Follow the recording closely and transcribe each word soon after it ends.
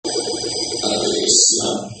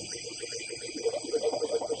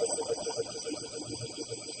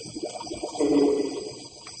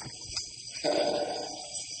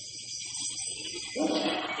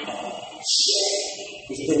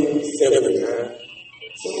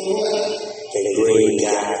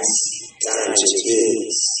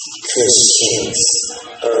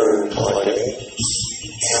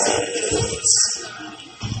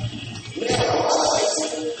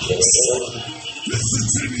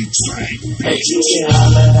Hey, you can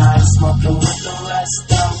holler that I'm smoking with the rest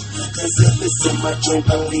though. Cause if it's in my drink,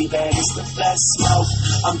 believe that it's the best smoke.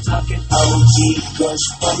 I'm talking OG Kush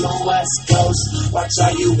from the West Coast. Watch how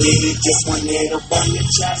you hit it, just one hit up on your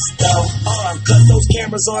chest though. Cut those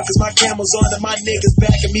cameras on, cause my camera's on and my niggas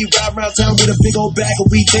backing me. Ride around town with a big old bag of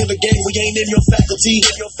weed. Taylor gang, we ain't in your faculty.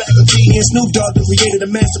 Me and Snoop Dogg that created a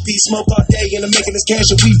masterpiece. Smoke all day and I'm making this cash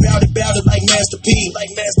and we bout it like Master P.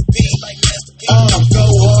 Go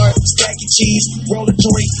hard, stack your cheese, roll a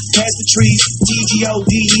joint, pass the trees. TGOD,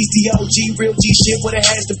 he's the OG, real G shit, what it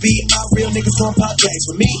has to be. Our real niggas gon' pop tags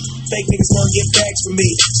with me. Fake niggas wanna get bags from me.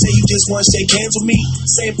 Say you just wanna shake hands with me.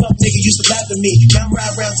 Same fuck nigga used to laugh at me. Now I'm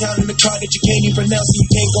riding around town in the car that you can't even pronounce and you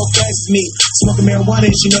can't go fast as me. Smoking marijuana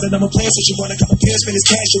and she know that I'm a player, so she wanna come up here and spend his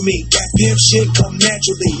cash with me. That pimp shit come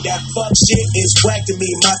naturally. That fuck shit is whack to me.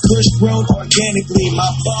 My kush grown organically. My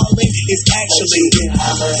falling is actually.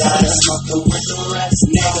 Smoking with the rest,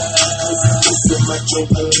 nigga. Cause if my drink,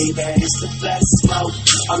 believe that it's the best smoke.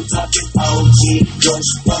 I'm talking OG Kush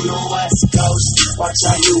from the West Coast. Watch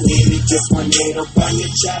how you hit it, just one hit up on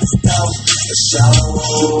your chest though. For sure.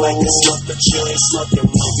 You like to smoke, but you ain't smoking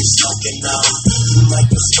when we smoking now. You like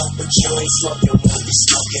to smoke, but you ain't smoking when we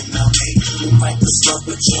smoking now. You like to smoke,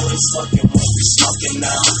 but you ain't smoking when we smoking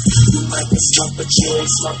now. You like to smoke, but you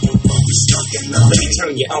ain't smoking when we smoking now. Let me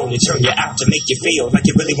turn you on and turn you out to make you feel like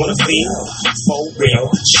you really wanna feel. For real,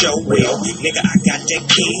 show real, nigga, I got that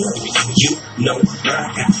kill. You know I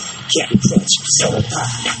got Captain Crunch, sour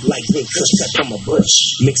pie, like green kush cut from a bush.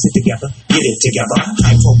 Mix it together, get it together.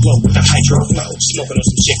 Hypo glow with the hydro flow. Smoking on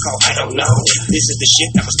some shit called I don't know. This is the shit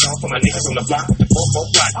that was called for my niggas on the block with the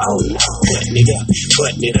 4-4 block. Oh no, button it up,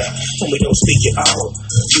 and we don't speak at all.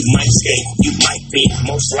 You might skate, you might be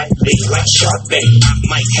most likely like Shark Bait. I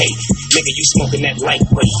might hate, nigga, you smoking that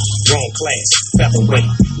lightweight, wrong class, featherweight,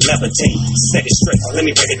 levitate, set it straight. Let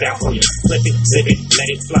me break it down for you. Flip it, zip it, let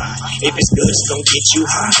it fly. If it's good, it's gonna get you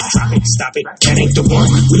high. Drop it, stop it, that ain't the one.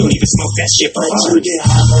 We don't even smoke that shit for fun. But you get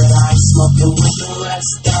high, but I'm smoking with the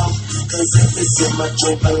rest though. Cause if it's in my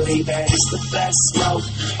drink, believe that it's the best smoke.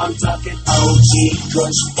 I'm talking OG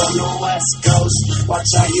Kush from the West Coast.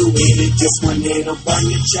 Watch how you hit it, just one hit up on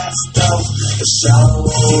your chest though. For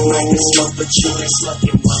sure. You might can smoke, but you ain't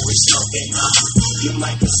smoking when we smoking on. You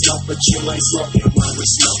might can smoke, but you ain't smoking when we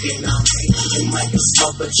smoking on. You might can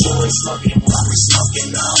smoke, but you ain't smoking when we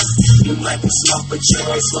smoking on. You might can smoke, but you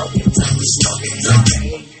ain't smoking when we smoking on.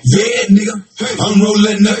 Yeah, nigga, I'm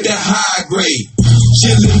rolling up that high grade.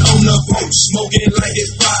 Chillin' on the phone, smoking like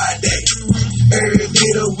it's Friday. Every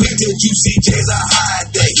day of the week, the juicy J's a high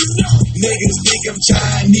day. Niggas think I'm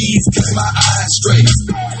Chinese, cause my eyes straight.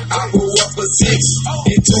 I roll up a 6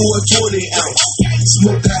 into a 20 ounce.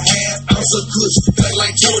 Smoke a half ounce of kush, felt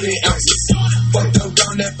like 20 ounces. Fucked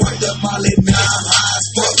around and fucked up Molly, now I'm high as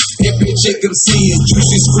fuck. Every chick I'm seeing,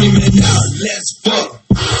 juicy screaming out, let's fuck.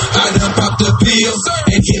 I done popped the pill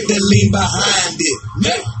and hit the lean behind it.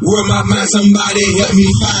 Where my mind, somebody help me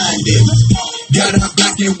find it. Got a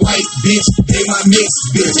black and white bitch, they my mixed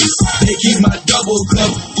bitches. They keep my double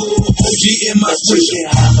cup full, OG in my switch. You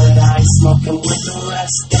get high, but I ain't smoking with the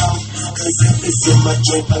rest though. Cause if it's in my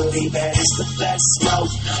drink, believe that it's the best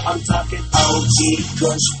smoke. I'm talking OG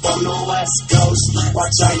Kush from the West Coast.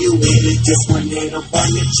 Watch how you hit it, just one hit up on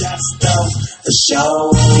your chest though. For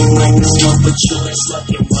sure. You might can smoke, but you ain't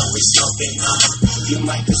smoking when we smoking on. You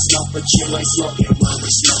might can smoke, but you ain't smoking when we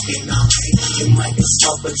smoking on. You might can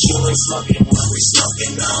smoke, but you ain't smoking when we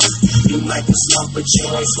smoking on. You might can smoke, but you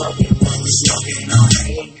ain't smoking when we smoking on.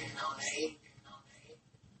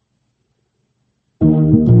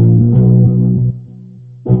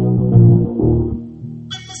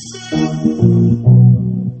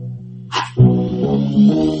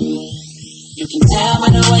 You can tell by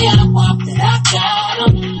the way I walk that I got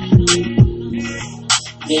 'em.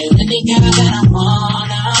 Feel any girl that I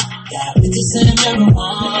wanna. Got bitches in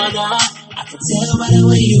marijuana. I can tell by the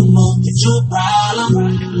way you move that you a problem.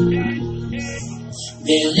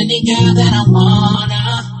 Feel any girl that I wanna.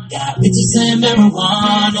 Got bitches in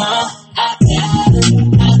marijuana. I got 'em.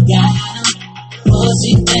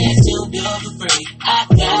 Pussy things you do for free. I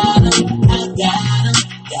got 'em.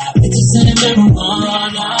 Got bitches in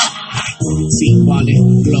marijuana. T-Wallet,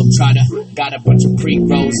 Globetrotter, got a bunch of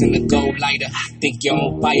pre-rolls in the gold lighter. Think you're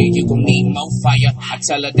on fire, you gon' need more fire. I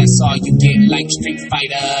tell her that's all you get, like Street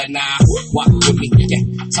Fighter. Nah, walk with me, yeah,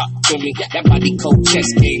 talk to me. That body cold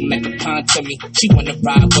chest game like a pawn to me. She wanna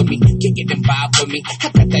ride with me, kick it and vibe with me. I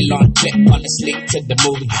got that long clip, fall asleep to the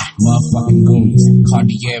movie. Motherfucking Goonies,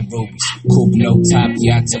 Cartier and rubies. Coupe no top,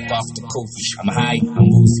 yeah, I took off the koofy. I'm high, I'm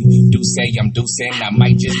woozy, do say I'm deucing. I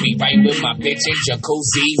might just be right with my bitch in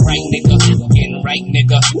jacuzzi, right nigga? Getting right,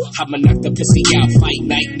 nigga. I'ma knock the pussy out, fight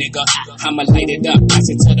night, nigga. I'ma light it up, pass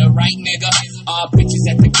it to the right, nigga. All bitches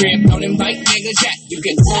at the crib, don't invite niggas, yeah. You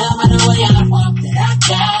can tell by the way I walk that I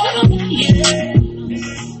got 'em, yeah.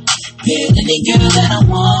 Feel any girl that I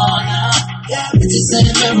wanna. Got bitches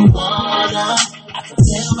saying marijuana. I can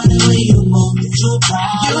tell by the way you move that you a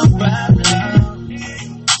problem.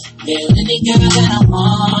 Feel any girl that I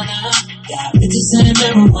wanna. Got bitches saying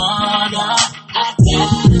marijuana. I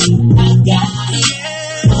got 'em.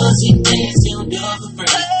 Pussy things you do for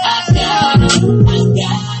free. I got 'em.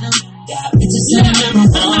 Got bitches saying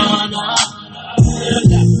marijuana.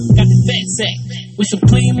 Got the fat sack. We some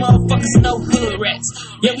clean motherfuckers, no hood rats.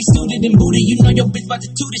 Yeah, we suited and booted. You know your bitch about to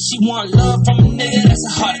do this. She want love from a nigga, that's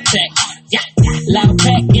a heart attack. Yeah, loud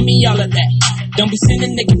pack, give me all of that. Don't be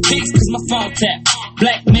sending nigga pics, cause my phone tap.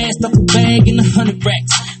 Black man stuff a bag in 100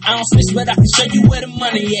 racks. I don't switch, but I can show you where the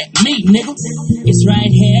money at. Me, nigga, it's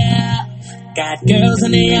right here. Got girls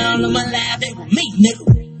and they all on my lap. They with me, nigga.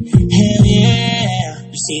 Hell yeah.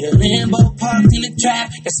 You see the Lambo parked in the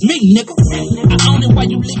trap, that's me, nigga. I own it while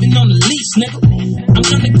you living on the leash, nigga. I'm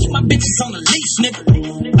gonna keep my bitches on the leash, nigga.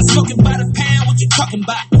 I smoke it by the pound, what you talking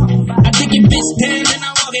about? I dig your bitch down and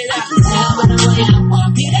I walk it out. Tell by the way I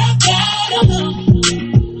walk it, I got 'em.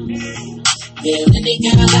 Feel any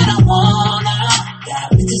girl that I wanna.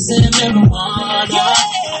 Got bitches saying marijuana.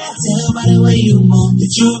 I tell by the way you move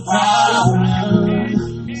that you a problem.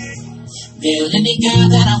 Feel any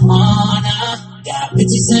girl that I wanna. Got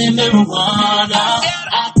bitches saying marijuana.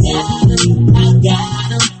 I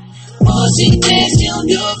got 'em. Oh, she thinks she'll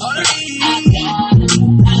do it for free. I got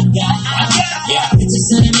 'em. Yeah, bitches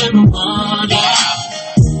saying marijuana.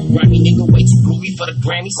 Grimy nigga way too groovy for the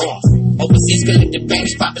Grammys. Overseas collect the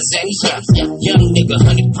banks, poppin' zannies. Young nigga,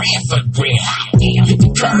 100 grand for the grand. Damn, hit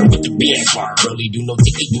the curb with the beer car. Really do no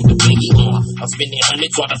ticket, do the biggie. I'm spending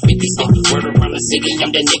hundreds while the 50s. Word around the city,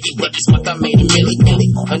 I'm that nigga. But this month I made a milli.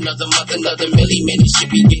 Another month, another milli.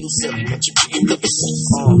 Shit be getting silly. But you look at shit.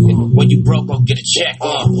 When you broke, go get a check.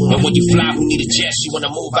 And when you fly, who need a jet? She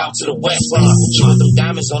wanna move out to the west. She want them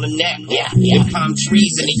diamonds on the neck. And palm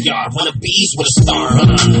trees in the yard. Wanna bees with a star.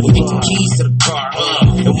 We get the keys to the car.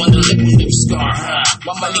 And wanna lick with them scar.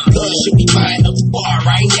 My money good, should be buying up the bar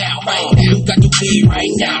right now. Got the weed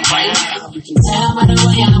right now. You can tell by the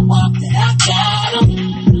way I walk that I got 'em.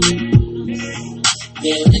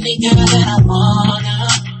 Feel any girl that I wanna.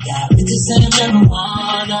 Got bitches saying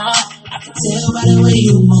marijuana. I can tell by the way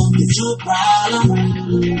you move that you a problem.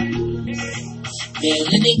 Feel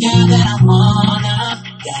any girl that I wanna.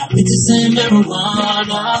 Got bitches saying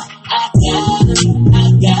marijuana. I got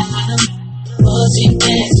 'em. Pussy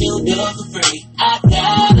things you do for free. I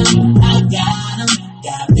got 'em.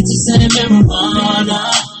 Got bitches saying marijuana.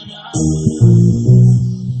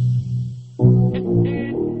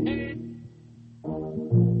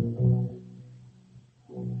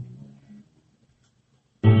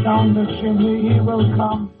 Down the chimney he will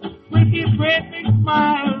come with his great big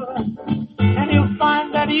smile, and he'll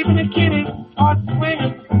find that even the kiddies are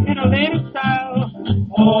swinging in a lady style.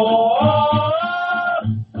 Oh,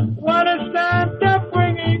 what is Santa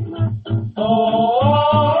bringing?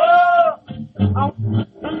 Oh, I'm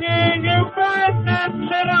bringing you back and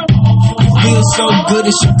sit up. Feels so good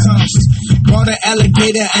it should cost. Bought an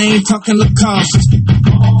alligator, I ain't talking Lacoste.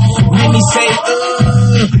 Made me say,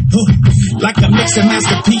 like a mix of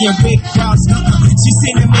Master P and Rick Ross. She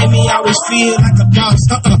said it made me always feel like a boss.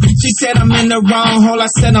 She said I'm in the wrong hole, I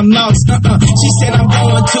said I'm lost. She said I'm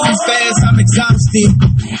going too fast, I'm exhausted.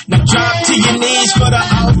 Now drop to your knees for the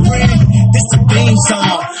offering. This a theme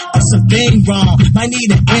song, or something wrong. Might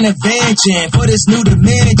need an intervention for this new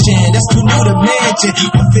dimension. That's too new to mention.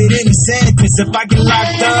 I'll fit in a sentence. If I get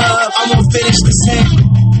locked up, I won't finish the sentence.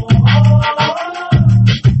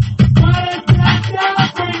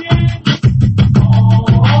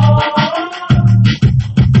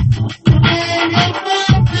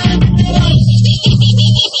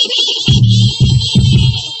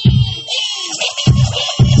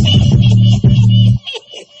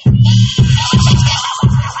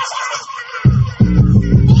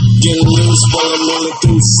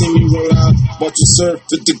 See me roll out, watch you surf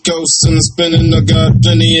with the ghosts and the spinning. I got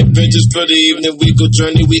plenty of adventures for the evening. We go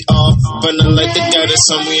journey, we all running like the guy that's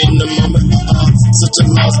on me in the moment. Such a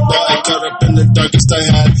lost boy, caught up in the darkest I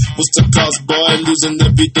had. What's the cost, boy? Losing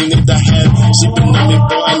everything that I had. She been on me,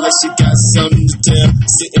 boy, unless she got something to tell.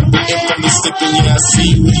 Sitting waiting for me, slipping, yeah, I see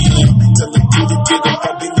you again. Tell the kid to get up,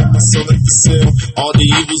 probably got my soul at for sale. All the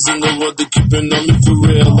evils in the world, they keeping on me for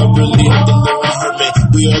real. I really hope the Lord hurt me.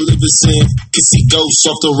 We all live in sin. Kissy ghosts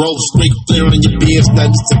off the ropes. Break flare on your beers.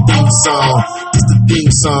 Not just a theme song. It's the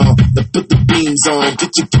theme song. Now put the beams on.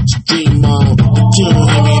 Get your dream on. If you don't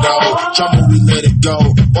hear me though, drama we let it go.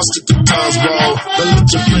 Watch the guitars roll. Don't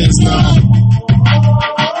let your friends know.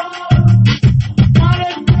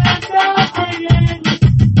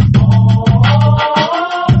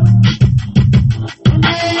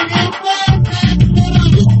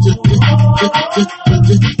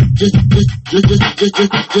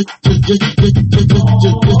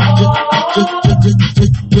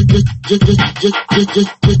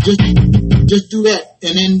 Just do that,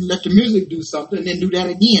 and then let the music do something, and then do that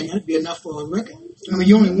again. That'd be enough for a record. I mean,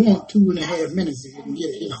 you only want 2.5 minutes if you can get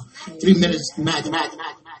it, 3 minutes max.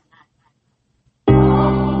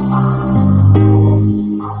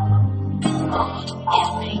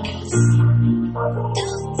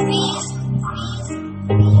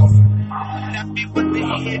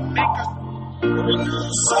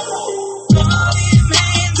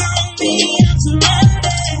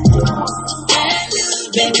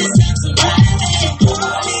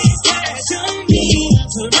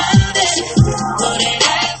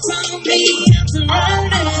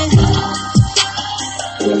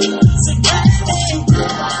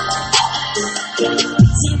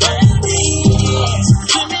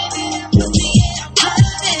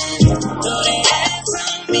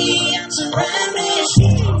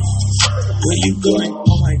 Where you going?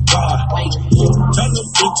 Oh my God. Tell them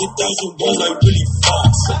 50,000 was like really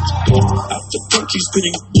fast. After country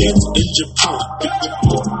spinning games in Japan.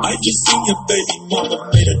 I just seen your baby mama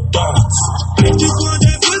made a dance. I just want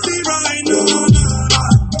that pussy right now.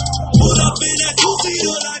 Pull up in that pussy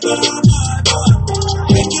like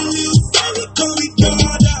make your little baby call me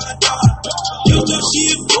da. Yo, girl, she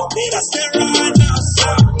a groupie, that's that right now.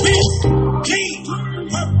 Stop me, clean,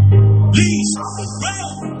 please,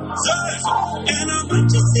 round. And I might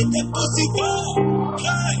just hit that pussy wall.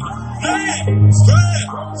 Spread,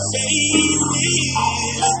 say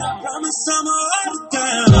this. Promise I'm all the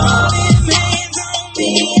time. All these hands on me,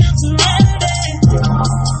 I'm surrounded.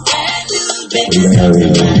 That little baby, I'm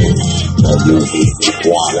surrounded.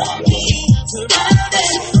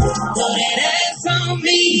 Throw that ass on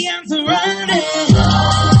me, I'm surrounded.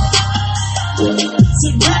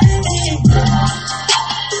 Surrounded.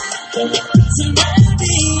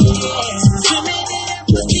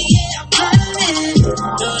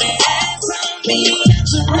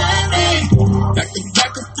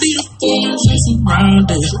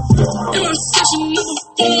 In my session number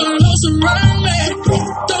 4, I'm surrounded.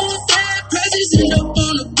 Throwing bad presents end up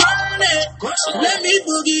on the ground. She let me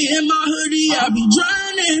boogie in my hoodie, I'll be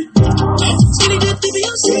drowning. Skinny dip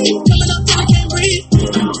DBOC, coming up till I can't breathe.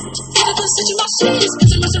 Get a position, my sheets, get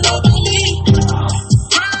some messing robe on me.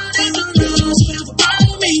 Round and around, she found for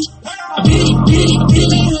around me.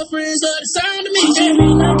 Billy, her friends love the sound of me.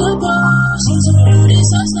 Every like a boss, she's a beauty,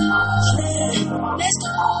 so starving. Let's go.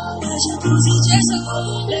 Jacuzzi just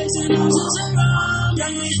on, legs and arms around,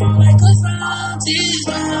 like a fountain.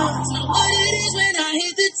 Know what it is when I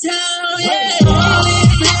hit the town, yeah. All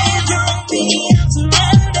these hands on me, I'm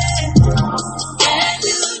surrounded. That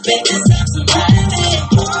little baby, I'm surrounded.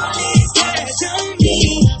 All these hands on me,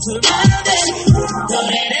 I'm surrounded. Throw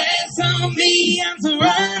that ass on me, I'm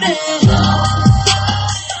surrounded.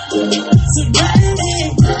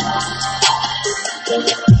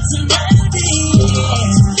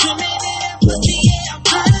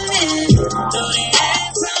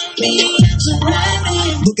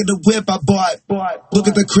 Look at the whip I bought. Look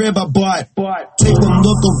at the crib I bought. Take one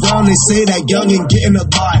look around, they say that youngin' getting a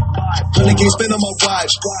lot. 100K spend on my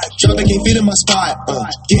watch. Dropping can't fit in my spot.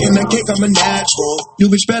 Getting that cake, I'm a natural. You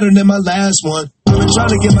bitch better than my last one. I've been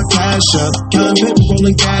trying to get my cash up. Counting paper,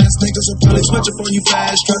 rolling gas. Niggas will probably switch up on you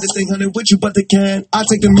fast. Try to stay 100 with you, but they can't. I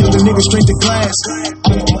take them young niggas straight to class.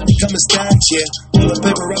 All my money coming stacks, yeah. All the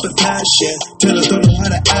paper up and cash, yeah. Tailors don't know how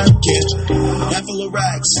to act, yeah. Half full of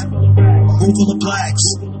racks. Room full of plaques.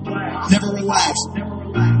 Never relax.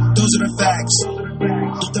 Those are the facts.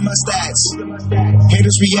 Look at my stats.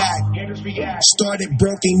 Haters react. Started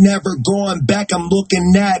broken, never going back. I'm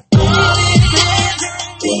looking at.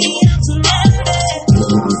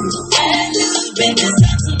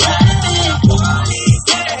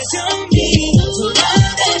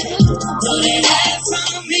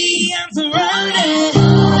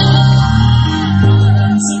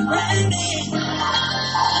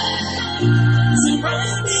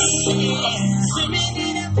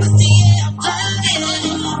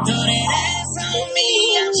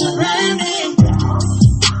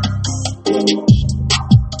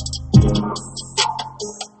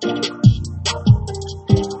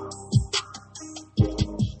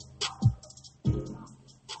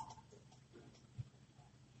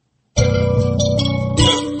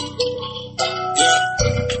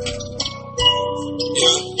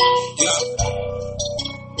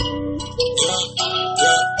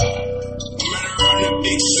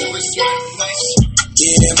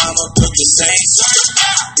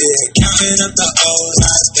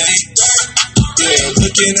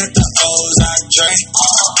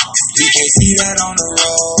 see that on the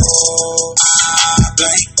road. I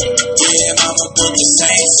blank. Yeah, mama booked the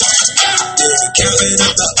same. Yeah, counting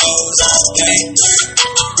up the O's I think.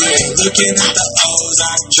 Yeah, looking at the O's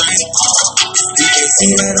I drink. You can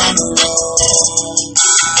see that on the road.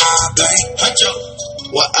 I blank. Huncho.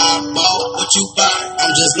 What I bought, what you buy?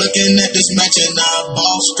 I'm just looking at this match and I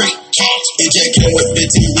bought straight cash. It just came with 15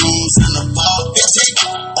 rooms in the vault.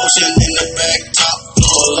 Ocean in the back, top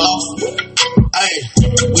floor off. Hey,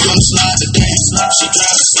 we gonna slide today. She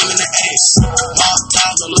drives some in the ace. Mom,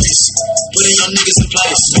 times on lace. Putting your niggas in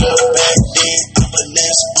place. Back then, I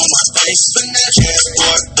finesse on my face.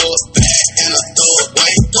 Transport, throw it back and I throw it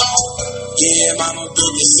away. Yeah, mama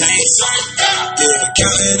built the same. Yeah,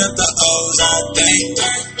 counting up the O's I think.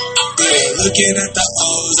 Yeah, looking at the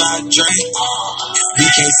O's I drink. You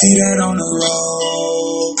can't see that on the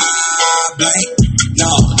road. I blank. No,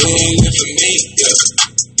 it ain't live for me.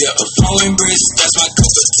 Yeah, a flowing bridge, that's my cup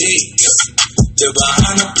of tea. Yeah,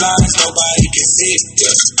 behind the blinds, nobody can see.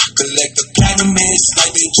 Yeah, collect the platinum hits like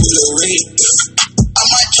the jewelry. I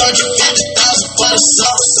might charge you 50,000 for the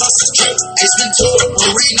sauce. Drink Ace Ventura,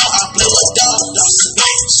 Marino, I blow a dog.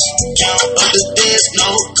 Count up the days, no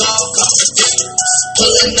call.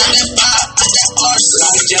 Pulling 95, I got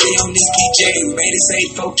arsenal. Jelly on this PJ, made it say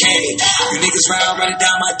 4K. You niggas round, running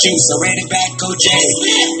down my juice, I ran it back, OJ.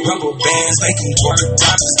 Rumble bands, make them twerk,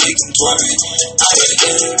 diamonds, make them twerk. I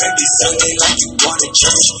did every Sunday like you wanted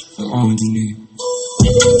church. What's wrong with you, nigga?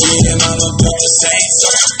 Yeah, mama built the same.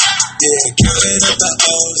 Yeah, counting up the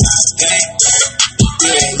O's I think.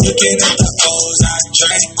 Yeah, looking at the O's I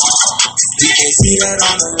drink. You can't see that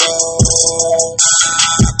on the road.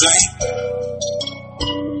 I blank.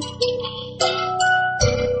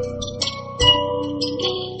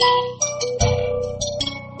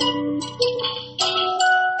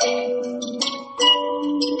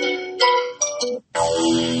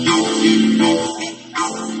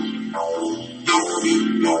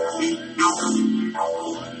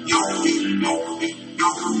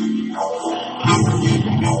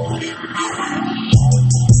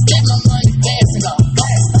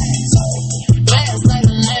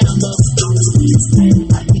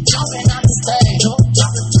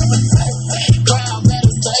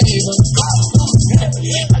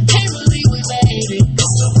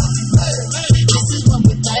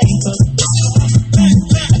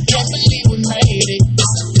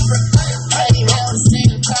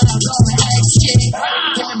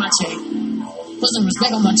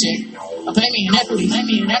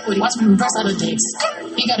 Watch me reverse all the dicks.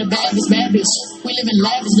 He got a bad bitch. We live in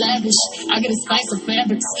lavish. I get expensive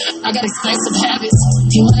fabrics. I got expensive habits.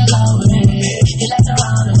 He wanna go with it. He likes to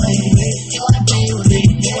run away. He wanna play with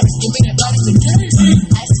it. Give me that body with good.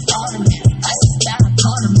 I just ornament. I just got a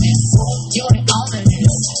tournament. You ain't on this.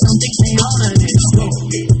 Don't think they on this.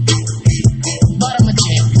 But I'm a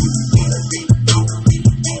chick.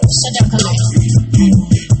 Shut down, Khalid.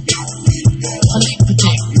 Khalid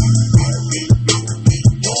Patek.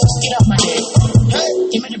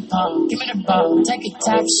 Give me the ball, take a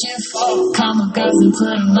top shift. Call my girls and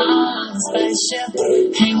put them on a spaceship.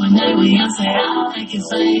 Hang one night with young, say I'll make you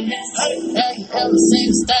famous. Have you ever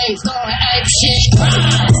seen the stage going ape shit?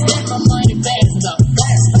 Step my money fast though.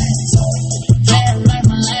 Fast like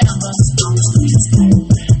my Lambo.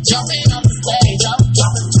 Jumping off the stage,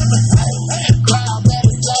 crowd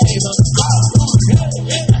better save us.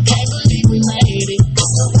 I can't believe we made it.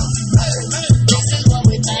 This is what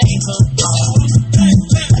we thankful.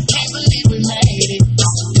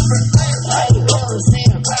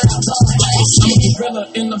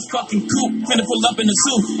 In the fucking coop, finna pull up in the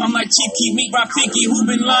suit. I'm like Chief Keef, meet Rafiki, who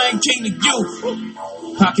been lying king to you.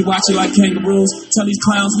 Pocket watch it like kangaroos. Tell these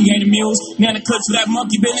clowns we ain't amused. Nana clips for that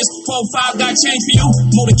monkey business. 4-5 got change for you.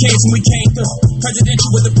 Motorcades and we came through.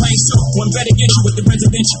 Presidential with the planes too. One better get you with the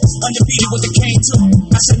presidential. Undefeated with the cane too.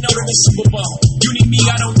 I said no to the Super Bowl. You need me,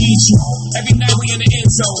 I don't need you. Every night we in the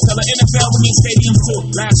end zone. Tell the NFL we need stadium too.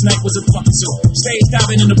 Last night was a fucking zoo. Stage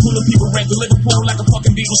diving in the pool of people. Ran to Liverpool like a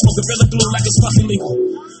fucking beagle. Smoke a bill of glue like it's fucking legal.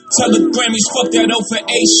 Tell the Grammys, fuck that 0 for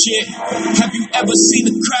 8 shit. Have you ever seen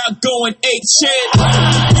the crowd going 8 shit?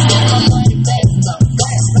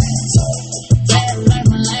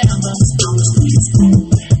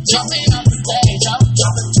 Jumping off the stage,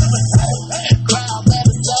 crowd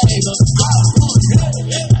better save us.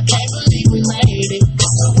 I can't believe we made it.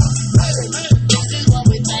 This is what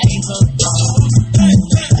we made for.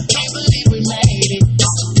 I can't believe we made it.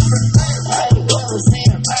 Have you ever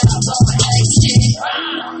seen a crowd going 8 shit?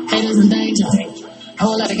 Haters in danger.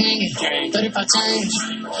 Whole lot of gangin', 35 change.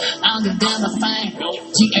 I don't give a damn about fame.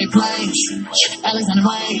 GA planes, Alexander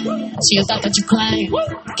Wayne. She a thought that you claim.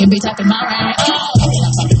 Can be talking my range. Oh, I'm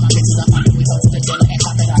talking my bitches, I'm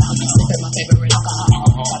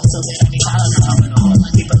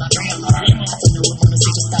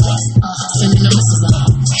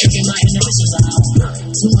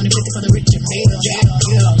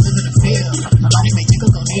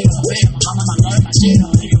real. My mama, my love, my shit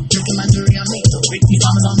on you. Look at my jewelry on me. These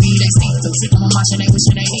mamas on me, they see through. Sick on my watch and they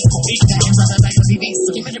wishing they equal. Got hands on the back of TV. So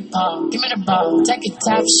give me the ball, give me the ball. Take a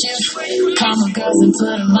top shift. Call my girls into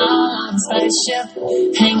the mall on the spaceship.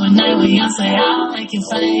 Hang one night with young, say I'll make you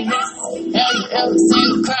famous. Have you ever seen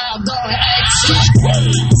the crowd going action?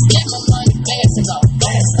 Get my money fast and go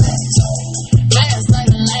fast. Fast like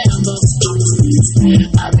a Lambo.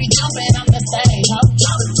 I be jumping on the stage. I'm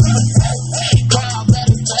jumping. Crowd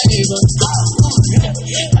better favor.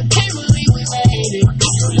 I can't believe we made it.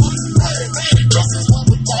 This is what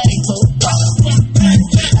we take for.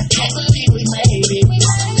 I can't believe we made it.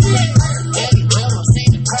 Have you ever seen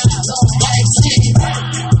the crowd going action?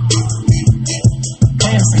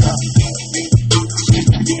 Fast and go.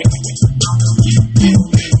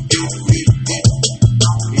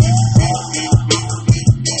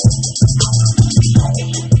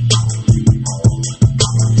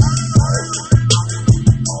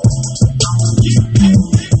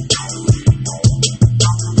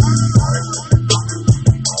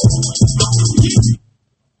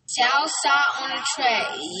 Southside on the track,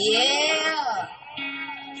 yeah.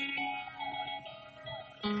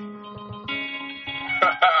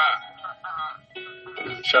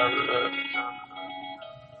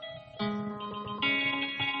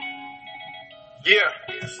 Yeah.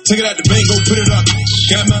 Take it out the bank, go put it up.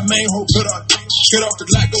 Got my main hoe put up. Straight off the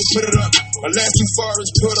lot, go put it up. My last two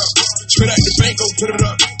fathers put up. Straight out the bank, go put it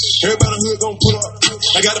up. Everybody in the hood gon' pull up.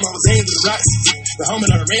 I got them, I was aiming to the rocks. The homie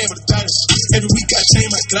I ran with the dollars. Every week I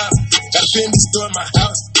change my clout. Got a Fendi store in my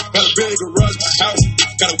house. Got a Billy garage in my house.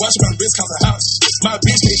 Gotta watch my wrist count the house. My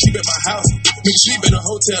bitch can't sleep at my house. Nigga sleep in a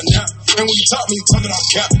hotel now. And when you talk me, you talking off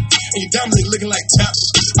cap. And you dominate looking like tap.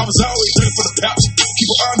 I was always looking for the pouch. Keep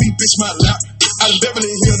an R&B bitch my lap. Out of Beverly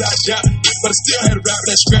Hills, I doubt it. But I still had to rap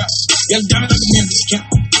that scrap. Young diamond like a man, this cap.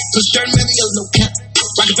 Cause 30 million yellow, no cap.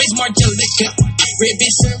 Rocket face, Margiela, they cap. Red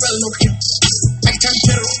bitch, Cinderella, no cap. I can turn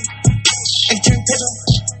pedal. I can turn pedal.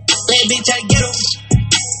 Bad bitch, I get em.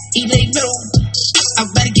 Eat late middle. I'm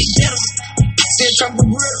about to get better. Still Trump with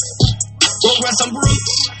real. Roll rest, I'm bruised.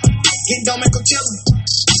 He don't make them chill.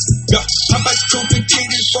 Yeah, I'm about to 215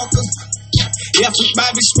 these fuckers. Yeah, from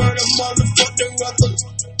Bobby Spur, the motherfucking ruckers.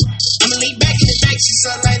 I'ma lean back in the back, she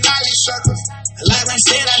sound like lolly suckers. Like I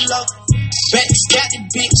said, I love her. Back got the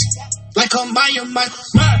bitch. Like on my Michael.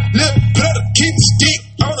 My lip brother keep his dick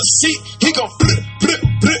on the seat. He gon' flip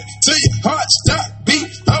till your heart stop beat.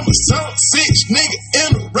 I'm a zone 6 nigga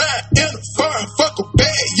in a ride, in a foreign. Fuck a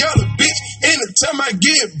bad yellow bitch. Anytime I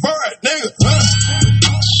get bored, nigga,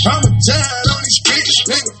 I'm a giant on these streets,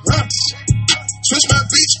 nigga, Switch my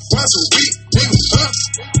bitch once a week, nigga,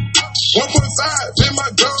 1.5 in my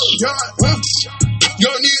gold yard, You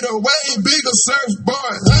don't need a way bigger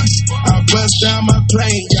surfboard, I bust down my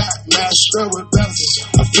plane yacht, master with bells.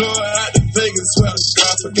 I flew her out to Vegas where the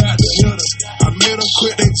girl forgot to hit her. I made her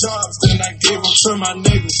quit their jobs, then I gave them to my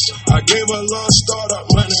niggas. I gave her a little startup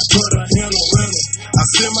money, put her in a winner. I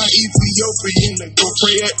sent my Ethiopian to go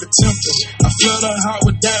pray at the temple. I flood her heart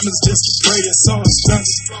with diamonds just to pray, it's so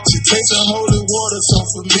expensive. She takes the holy water, so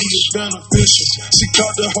for me it's beneficial. She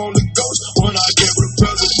caught the Holy Ghost when I gave her the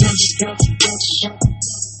presidential.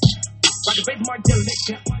 Like a big Margiela,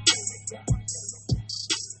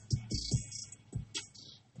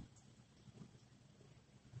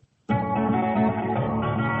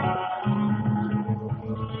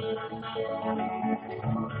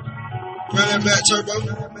 Run that back, turbo.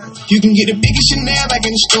 You can get the biggest Chanel back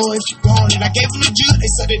in the store if you want it. I gave them the jewel, they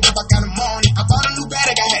set it up, I got them on it. I bought a new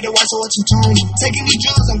bag, I had to watch what you told me. Taking these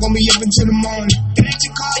drugs, I'm gonna be up until the morning. It ain't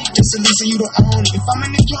your car, you just a lease and you don't own it. If I'm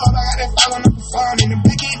in the club, I got that 5 on the phone. And the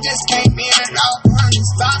back end just came in and all hundreds.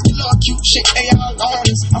 Vibes, the little cute shit, they all on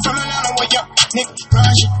us. I'm from Atlanta where young niggas run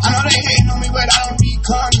shit. I know they hating on me, but I don't need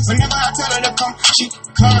condoms. Whenever I tell her to come, she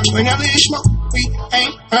comes. Whenever it's smoke, we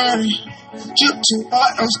ain't burning. Drip too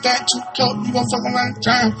hard, don't stand too close. You gon' fuck around the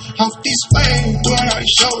time. Off this way, doing all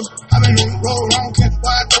these shows. I've been on the road, I don't care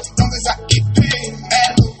why I go. Long as I get paid.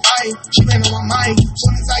 Bad little wife, she been on my mind.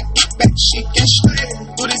 Soon as I get back, she get straight.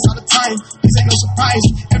 Do this all the time, this ain't no surprise.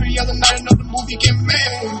 Every other night, I know the movie get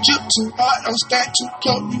made. Drip too hard, don't stand too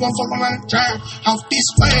close. You gon' fuck around the time. Off this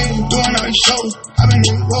way, doing all these shows. I've been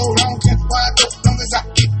on the road, I don't care why I go. Long as I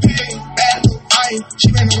get paid. Bad little wife, she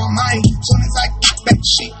been on my mind. Soon as I get back,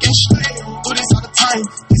 she get straight. Do this all the time,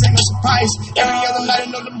 this ain't no surprise. Every other night, I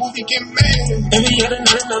know the movie get made. Every other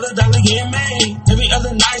night, another dollar get made. Every other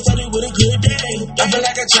night, started with a good day. I feel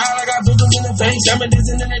like a child, I got boogers in the face. I'm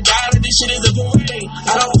dancing in the dollar, this shit is up and way.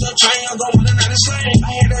 I don't want to train, I'm gon' want another slave. I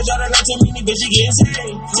had her draw the line to me, bitch, she get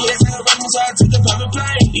insane. See, that's how I run, so I took the private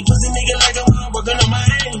plane. These pussy niggas like it when I'm working on my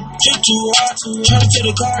aim. Drip too hard. Tryna to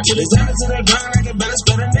the car, till it's down to the ground like a better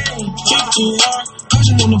spell a name. Drip too hard.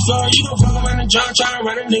 Pushing on the floor, you gon' fuck around and drown, tryna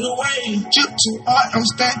run a nigga away. Drip too hard, I'm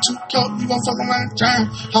stand too close. You gon' fuck around and drown.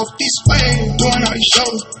 Off this way, doing all these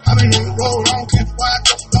shows. I've been on the road, I don't care why I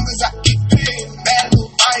go, long as I get paid. Bad little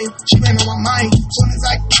wife, she been on my mind. Soon as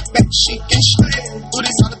I get back, she get straight. Do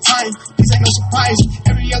this all the time, this ain't no surprise.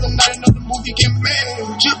 Every other night, another movie get made.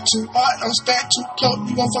 Drip too hard, I'm stand too close.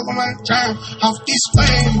 You gon' fuck around and drown. Off this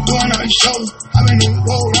way, doing all these shows. I've been on the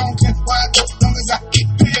road, I don't care why I go, long as I get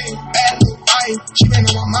paid. Bad little wife, she been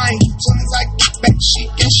on my mind. Soon as I get back, she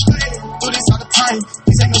get straight. Do this all the time,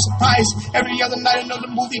 this ain't no surprise. Every other night, another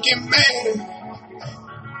movie get made.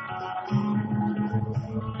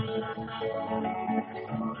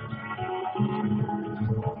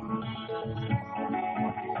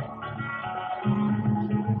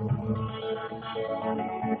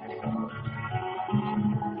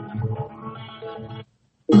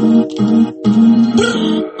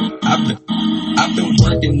 I've been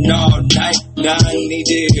working all night. Now I need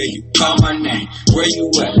to hear you call my name. Where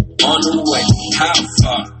you at? On the way. How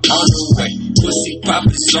far? On the way. Pussy pop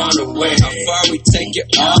is on the way. How far we take it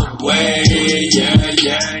all the way? Yeah.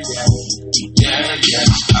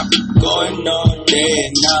 I've been going all day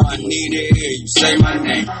and now I need to hear you say my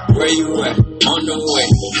name. Where you at? On the way.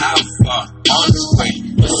 How far? On the way.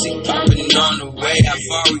 Pussy popping on the way. How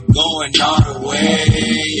far we going all the way?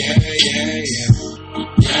 Yeah.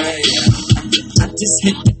 I just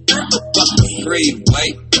hit the freeway.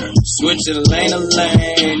 Switch the lane, the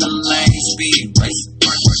lane speed race.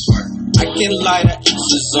 I can lie the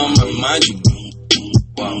issues on my mind, you know.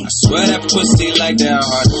 I swear that pussy like that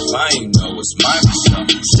hard to find, you know it's mine for sure.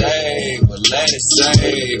 Say, but let it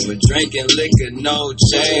say, but drinking liquor, no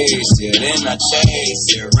chase. Yeah, then I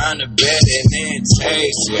chase it around the bed and then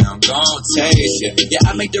taste. Yeah, I'm gon' taste it. Yeah,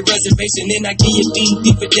 I make the reservation and I give you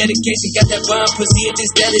deep for dedication. Got that bomb pussy, it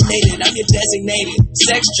just detonated. I'm your designated.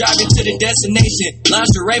 Sex driving to the destination.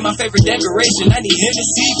 Lingerie, my favorite decoration. I need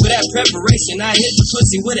Hennessy for that preparation. I hit the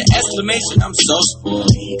pussy with an exclamation. I'm so spoiled.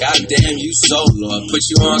 Goddamn, you so Lord. Put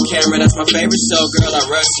you on camera, that's my favorite show. Girl, I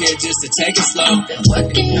rush here just to take it slow. Been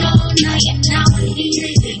working all night and now I need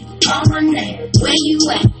it. Call my name. Where you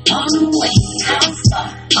at? On the way. How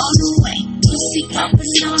far? On the way. Pussy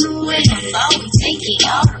poppin' on the way. How far we take it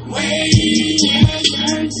all the way?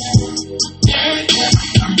 Yeah.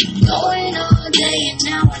 Going all day and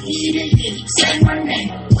now I need it. Say my name.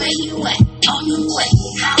 Where you at? On the way.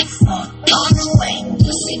 How far? On the way.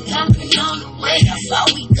 Pussy poppin' on the way. How far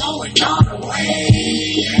we going all the way?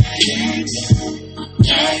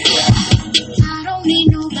 Yeah. I don't need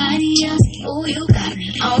nobody else. Oh, you got me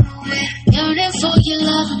on the way. Yearning for your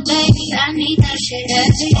love, baby. I need that shit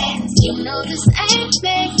every day. You know this ain't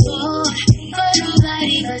made for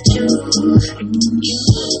nobody but you.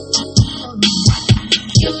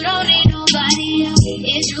 You don't need nobody else.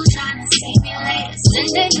 Is you trying to stimulate?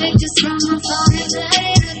 Sending pictures from my phone and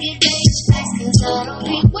letting up your date's face. 'Cause I don't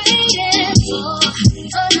be waiting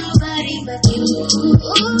for nobody but you.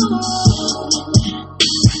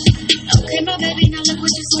 Okay, my baby, now look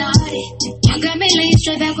what you started. You got me laying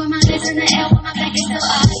straight back with my legs in the air, with my back is still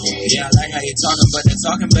opposite. Yeah, I like how you talking, but that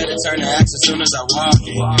talking better turn to action as soon as I walk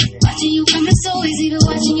in. Watching you come is so easy, but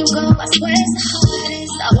watching you go, I swear it's the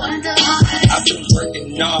hardest. I want the hardest. I've been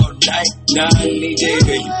working all night, now I need to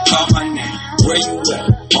hear you call my name. Where you at?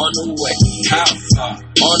 On the way. How far?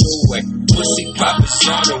 On the way. Pussy pop is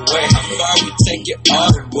on the way. How far we take it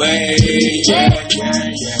all the way? Yeah.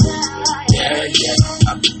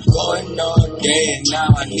 I've been going all day and now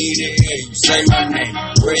I need to hear you say my name.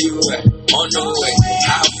 Where you at? On the way.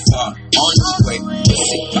 How far? On the way.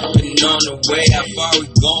 Pussy popping on the way. How far we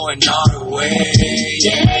going all the way?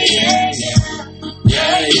 Yeah.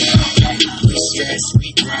 We stress, we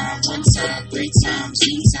grind 1 time, 3 times,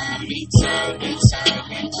 2 time, me time, we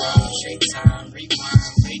roll, straight time,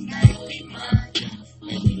 rewind, late night, be mine.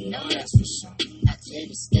 Yeah, and you know that's for sure. I clear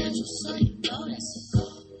the schedule so you know that's a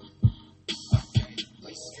goal. Okay,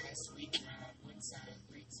 we stress, we grind 1 time,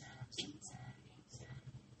 3 times, 2 time,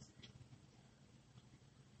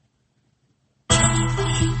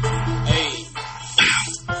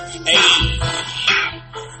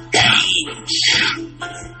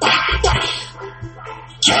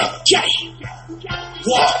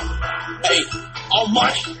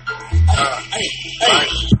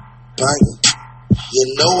 Banger. You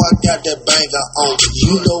know I got that banger on.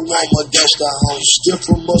 You know I'ma dash the home. Still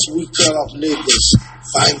from us, we cut off niggas'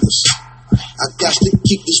 fingers. I got to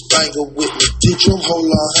keep this banger with me. D-drum hold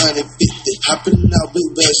on 150. Hopping out big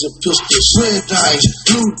bags of pistols. Red diamonds,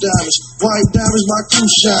 blue diamonds, white diamonds, my crew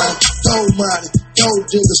shine. Gold mining, gold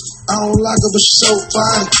diggers. I don't like her, but she so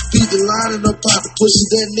fine. Beat the line in her pocket, pussy.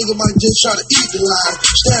 That nigga might just try to eat the line.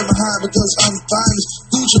 Stand behind because I'm the finest.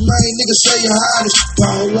 Gucci Mane, nigga say you're hottest.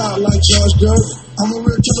 Ball out like George Gervin. I'm a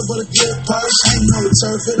real killer, but a good person. Ain't no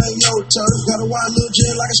turf, it ain't your turf. Got a wild little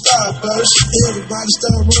jet like a starburst. Everybody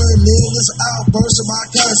start running, it's an outburst of my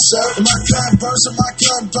concert. My converse of my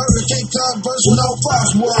converter can't converse with no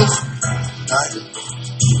false words.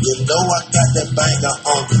 You know I got that banger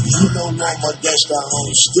on me. You know I'm a gangsta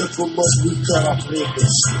home. Still from us, we cut off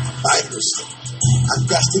niggas. Fighters. I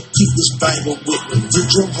got to keep this banger with me. The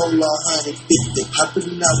drum hole 150.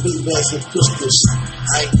 Hopping out big bags and pistols.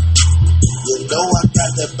 You know I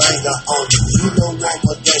got that banger on me. You know I'm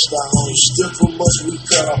a gangsta home. Still from us, we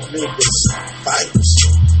cut off niggas. Fighters.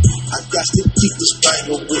 I got to keep this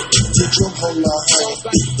banger with me. The drum hole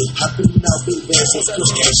 150. Hopping out big bags and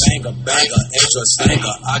pistols. Banger, extra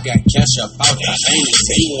stanger. I got cash up out the hangers.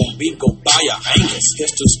 They want beat, go buy your hangers.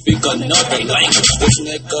 Pistol speak another language. This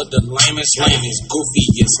nigga the lamest,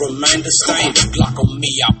 goofiest. Remain the same. Glock on me,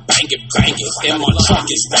 I bang it. In my trunk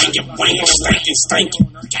is banging, stankin'.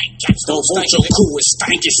 Don't want your crew, it's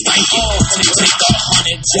stankin'. Take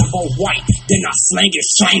 100 jab on white, then I slang it.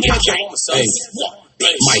 Hey.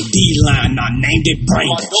 My D-line, I named it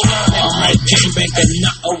Brandon. I'm a gangbanger,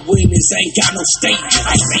 not a witness, ain't got no statement.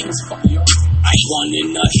 I one in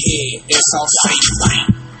the head, it's all safe.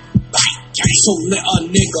 So let a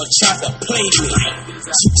nigga try to play me.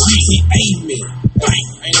 He ate me.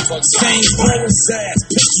 Same bros ass,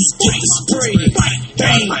 pistols get the spray.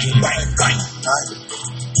 Bang.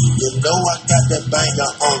 You know I got that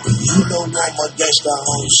banger on me. You know I'm a gangsta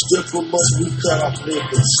home. Still from us, we cut off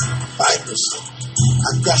niggas. Fighters.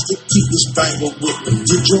 I got to keep this banger with me.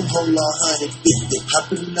 The drum hole 150.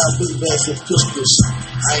 Hopping out big bags and pistols.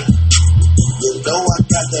 You know I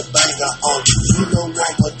got that banger on me. You know I'm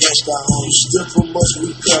a gangsta home. Still from us,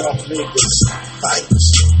 we cut off niggas. Fighters.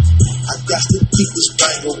 I got to keep this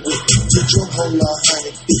banger with me. The drum hole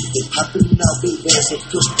 150. Hopping out big bags and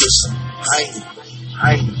pistols.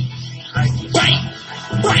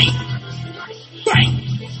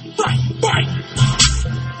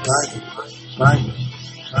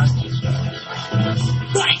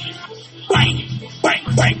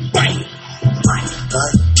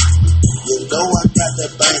 You know I got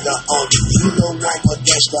that banger on me. You know I'm a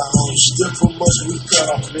gangsta home. Still from us, we cut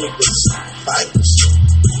off niggas. Fighters.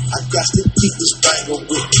 I got to keep this banger with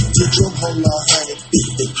me. The drum hole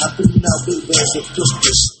 150. Hopping out big bags and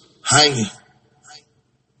pistols. Hanging.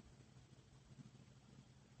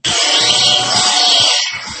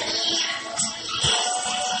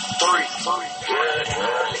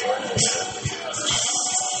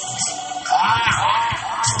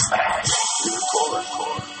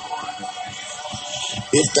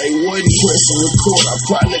 If they wouldn't pressing record, I'd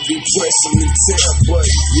probably be pressing the tell. But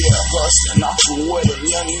yeah, hustling off of what a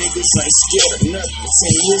young niggas ain't scared of nothing.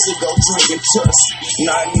 10 years ago, drinking tuss,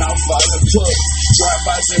 nodding off all the plug.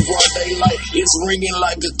 Drive-bys in broad daylight, it's ringing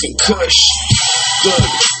like a concussion.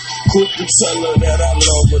 Thug. Quick to tell her that I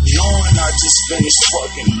love her, knowing I just finished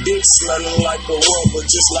fucking. Dick smelling like a rubber,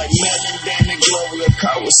 just like Matt and Danny Glover. The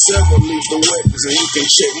car with several lethal weapons, and you can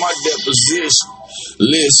check my deposition.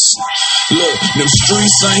 Listen, look, them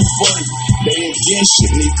streets ain't funny. They against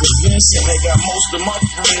shit, need convincing. They got most of my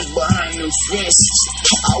friends behind them fences.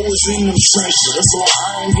 I was in them trenches, that's why I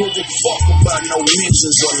don't give a fuck about no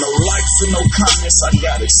mentions or no likes or no comments. I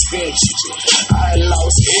got extensions. I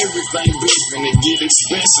lost everything beefing and get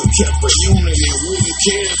expensive. Kept a unit and wouldn't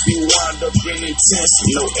care if he wound up in intensive.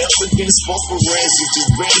 No evidence for forensic,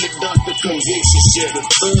 just barely ducked the conviction. Shed a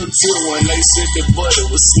third tear when they said the butter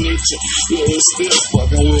was snitching. Yeah, it's still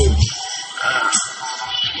fucking with me.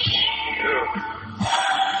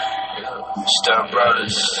 Step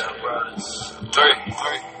brothers. Three.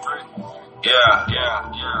 Yeah.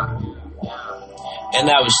 And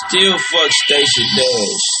I was still fuck Station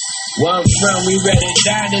Dash. Where I'm from, we ready to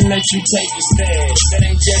die and let you take your stash. That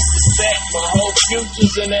ain't just a set, my whole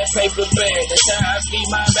future's in that paper bag. That's how I feed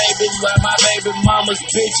my babies while my baby mama's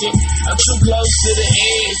bitching. I'm too close to the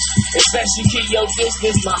edge, especially keep your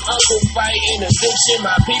distance. My uncle fighting addiction,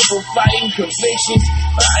 my people fighting convictions.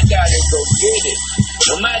 But I gotta go get it,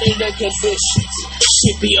 no matter the conditions.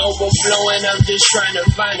 Shit be overflowing, I'm just trying to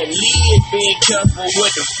find a lid. Being careful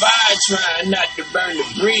with the fire, trying not to burn the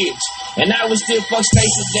bridge. And I was still fuck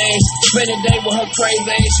Stacey Dash. Spend a day with her crazy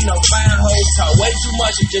ass, you know, fine hoes talk way too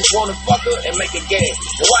much and just wanna fuck her and make a gag.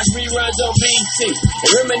 And watch reruns on BT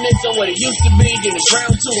and reminisce on what it used to be. Then it's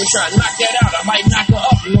round 2 and try to knock that out. I might knock her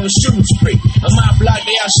up You on a shooting spree. On my block,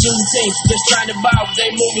 they out shooting teams, just trying to buy what they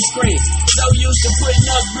moving screen. So used to putting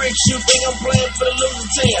up bricks, you think I'm playing for the losing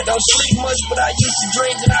team. I don't sleep much, but I used to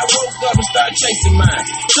dream that I woke up and started chasing mine.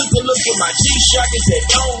 Took a look at my G-Shock and said,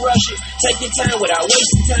 don't rush it. Take your time without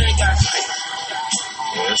wasting time. Got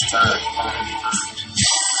Yeah, it's time.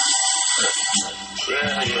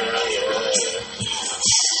 Yeah.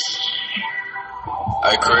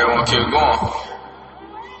 Hey, Craig, I want to keep going.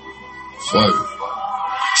 Fuck it.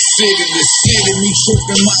 City to city, me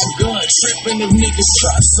tripping my gun, tripping if niggas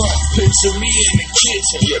try something. Picture me in the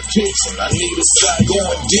kitchen, yeah, picture. I need a side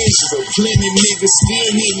going digital. Plenty niggas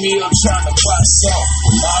still hit me up trying to buy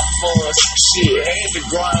something. My funds, shit, had to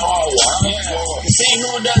grind hard while I'm fun. See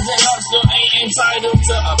who doesn't hustle ain't entitled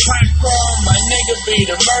to a prank crumb. My nigga be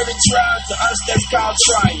the murder trial, to us that's called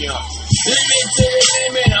triumph. Limit to the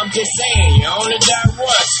limit, I'm just saying, you only die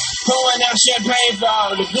once. Pouring out champagne for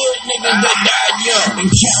all the good niggas that died young.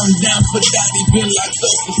 And counting down for Dottie, been locked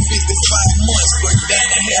up for 55 months. But down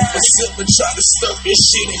a half a sip and try to stuff this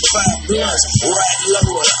shit in 5 blunts. Right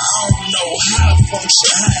lower, I don't know how I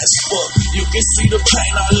function high as fuck. You can see the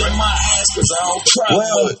pain all in my eyes, cause I don't cry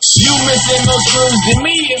much. You missing more screws than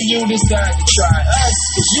me if you decide to try us.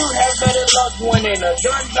 Cause you have better luck winning a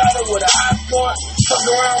gun battle with a high point. Fuck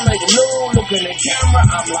around, make a move, look in the camera.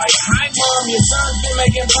 I'm like, hi mom, your son's been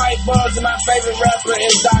making pipe buzz, and my favorite rapper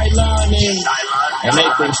is Dylan. And they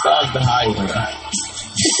think Stars the highway.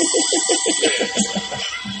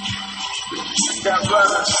 Got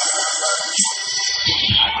brothers.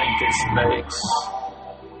 I think this makes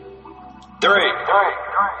 3.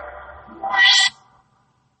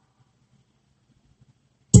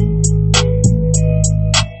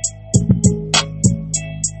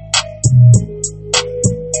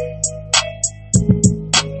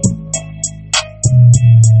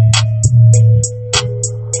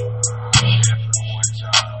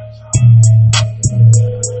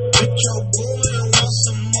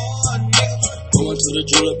 To the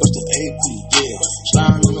jeweler, bust the AP, yeah.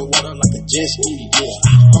 Sliding on the water like a jet ski,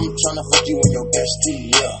 yeah. I'm tryna fuck you and your bestie,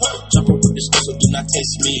 yeah. Jump up with the stuff, so do not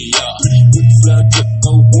taste me, yeah. With the flood drip,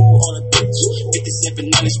 go woo on a bitch.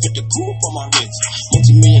 57 90, spit the coupe on my wrist.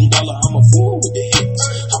 Multi-million-dollar, I'm a fool with the hits.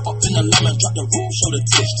 Hop up in the lemon, drop the roof, show the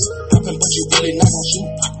tits. Poppin', but you really not gon'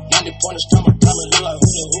 shoot. 90 pointers, time a diamond, look like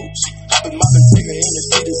hula hoops. Hoppin', moppin', take her in the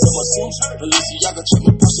city, so my suits. Balenciaga, check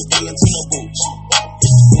my purse, Valentino boots.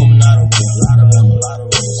 Woman out of way, a lot of them, a lot of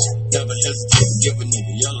ways. Never hesitate to give a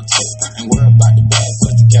nigga yellow tape. And worry about the bag,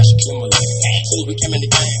 cause the cash accumulate. Soon as we came in the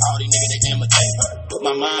game, all these niggas, they imitate. Put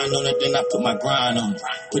my mind on it, then I put my grind on it.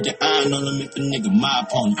 Put the iron on them if a nigga my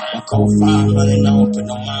opponent. I call 500, I don't put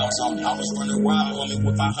no miles on me. I was running wild on me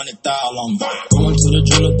with 500,000 on me. Going to the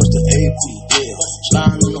jeweler, bust the AP, yeah.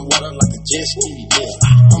 Sliding on the water like a jet ski,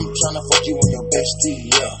 yeah. I'm tryna fuck you and your bestie,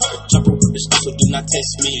 yeah. Jump up with the stuff, so do not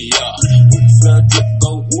test me, yeah. With the flood drip,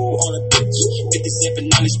 go woo on a bitch. 57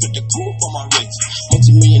 90, spit the coupe on my wrist.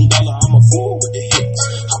 Multi-million-dollar, I'm a fool with the hits.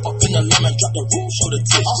 Hop up in the lemon, drop the roof, show the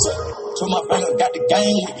tits. So my finger got the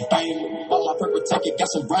game with me. Bought my purple ticket, got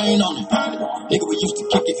some brain on it. Nigga, we used to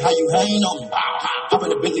kick it, how you hang on me? Hop in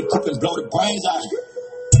the Bentley coupe and blow the brains out.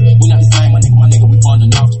 We not the same, my nigga, we on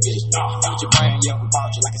and off the bitch. Got your brain, yeah, we bought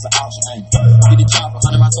you like it's an auction, man. Get the chopper,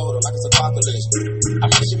 100 my total, like it's a apocalypse. I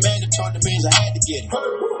mean, it's your man that told the means I had to get it.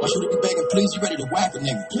 My shooter be begging, please, you ready to whack a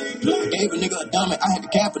nigga. I gave a nigga a diamond, I had to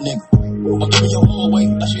cap a nigga. I'm giving your home away,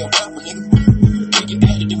 that's your rapper, nigga. We get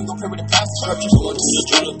added, then we gon' play with the plastic structure. So I'm to the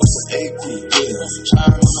jeweler, bust the AP, yeah.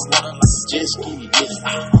 Sliding on the water like a jet ski, yeah.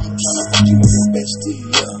 I'm tryna fuck you with your bestie,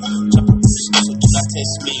 yeah. Jump up with the stuff, so do not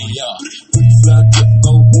test me, yeah. With the flood drip,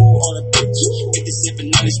 go woo on a bitch. 57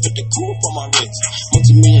 90, spit the coupe on my wrist.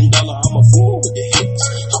 Multi-million-dollar, I'm a fool with the hits.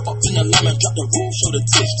 Hop up in the lemon, drop the roof, show the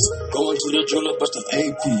tits. Going to the jeweler, bust the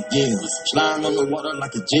AP, yeah. Sliding on the water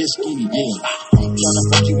like a jet ski, yeah. I'm tryna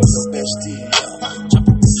fuck you with your bestie, yeah. Jump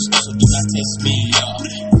up with the stuff, so do not test me, yeah.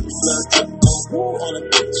 With the flood drip, go woo on a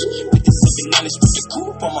bitch. 57 90, spit the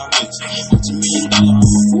coupe on my wrist. Multi-million-dollar, I'm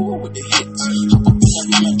a fool with the hits. Hop up in the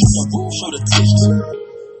lemon, drop the roof, show the tits.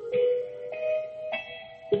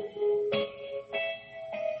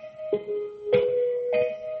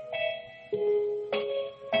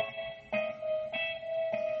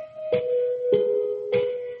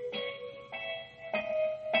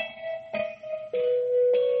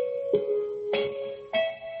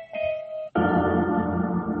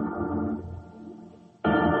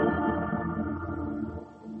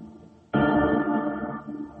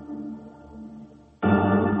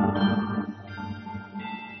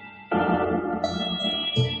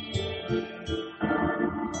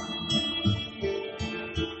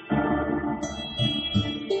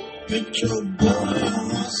 your boy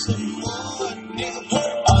want some more, nigga.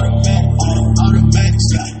 Automatic,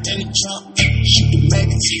 slide in the trunk. Shoot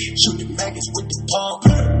the maggots with the pump.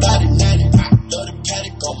 Body natty, love the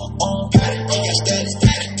paddock on my arm. Ain't got status,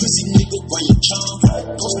 pussy nigga, run your charm.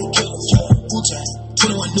 Ghost and killers, Wu-Tang,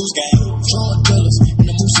 21 News Gang. Drug dealers in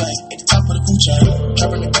the Mustang, at the top of the food chain.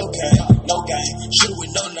 Trapping the cocaine, no game, shooter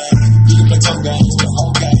with no name. You can play tough game, the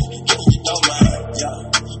whole game, giving you no line. Yeah,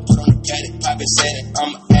 put on the paddock, pop it, set it,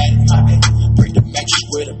 I'm an addict. Break the mattress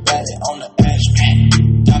with a battery on the ash.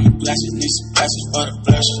 Diamond glasses, need some glasses for the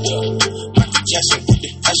flashes, Michael Jackson with the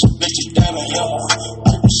fashion, bitches diamond, I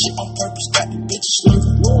do this shit on purpose, got the bitches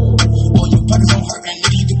slurping. All your pockets don't hurt, and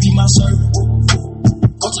nigga, you can be my servant.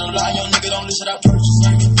 Go to the line, young nigga, don't listen, I purchase,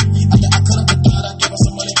 After I cut up the blood, I give her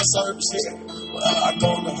some money for service, Wherever I go,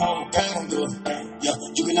 the whole gang gon' do it. Yeah,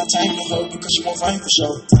 you cannot tame the hoe because she won't find for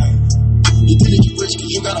sure. You think that you rich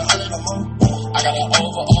cause you got 100 or more. I got an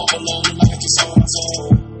overload, like I just sold my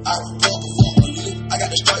soul. I don't fuck before a little. I got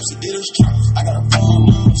the stripes to did it. I got a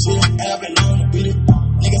phone, see it, and I've been known to beat it.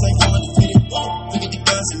 Niggas ain't hard to fit it. Look at the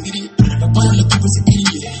guns immediate. The button look up as an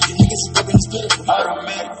idiot. The niggas is fucking split it.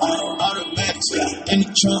 Automatic, slide in the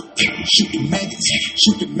trunk. Shoot the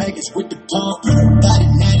maggots with the pump. Body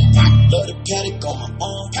natty, love the paddock on my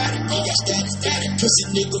arm. Ain't got status, pussy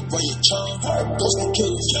nigga, run your charm. Ghost and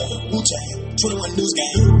killers, Wu-Tang, 21 News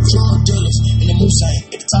Gang. Drug dealers in the Mustang,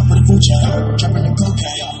 at the top of the food chain. Trapping the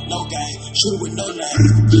cocaine, no game, shooter with no name.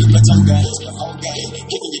 You can play tough game, the whole game,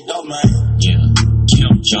 giving you no man. Yeah,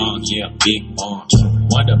 Kim Jong, yeah, big bomb.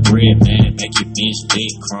 Wonder bread, man, make your bitch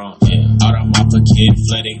big crumb. Yeah, out of my pocket,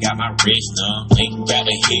 flooded, got my wrist numb. Link got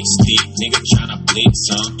a hit stick, nigga tryna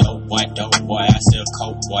blitz some. Dope boy, I sell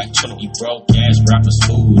coke boy. You broke ass rappers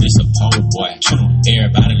food, it's a pole boy.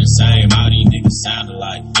 Everybody the same, all these niggas sound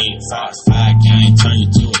alike. Yeah, Fox 5 gang, turn you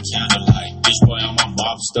to a candlelight. Bitch boy, I'm a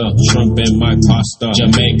mobster, Trump in my car stuff.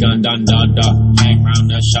 Jamaican dun dun dun, hang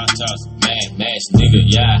round the shot toss. Mad mass nigga,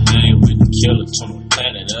 yeah, I hang with the killer.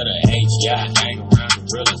 Planet of the H, yeah, I hang around the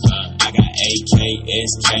realest. I got AK,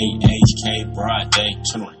 SK, HK, broad day.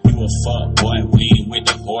 You a fuck boy, we ain't with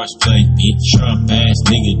the horseplay. Bitch, Trump ass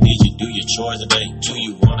nigga, did you do your chores today? Do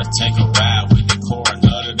you wanna take a ride with the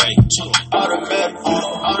coroner today?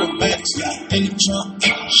 Automatic, slide in the trunk.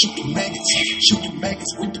 Shoot the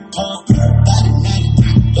maggots with the pump. Body natty,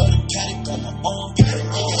 love the paddock on my arm. Ain't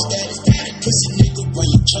got status, pussy nigga, run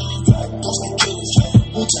your charm. Ghost and killers,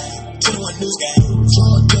 Wu-Tang, 21 News Gang.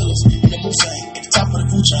 Drug dealers in the Mustang, at the top of the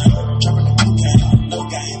food chain. Trapping the cocaine, no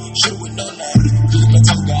game, shooter with no name. You can play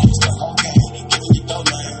tough guys, the whole game, giving you no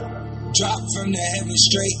name. Drop from the heavens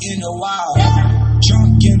straight in the wild.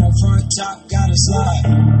 Trunk in the front top, gotta slide.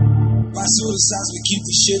 My suicides will keep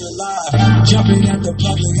the shit alive. Jumping at the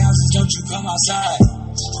public houses, don't you come outside.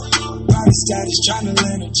 Body status, trying to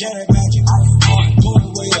land a jet magic.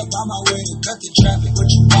 Going way up on my way to cut the traffic. What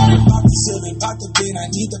you got about the ceiling, pop the bin, I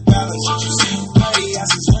need the balance. What you see, bloody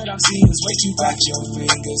asses, what I'm seeing is way too back your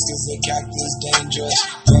fingers, cause the cactus dangerous.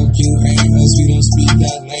 Broke you aimless, we don't speak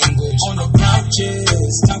that language. On the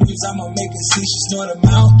couches, times I'ma make a see, she snort a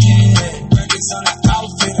mountain. Records on the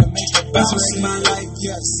outfit, I make a bounce. Break my life,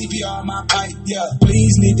 yeah, CPR on my pipe, yeah.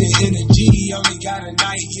 Please need the energy, only got a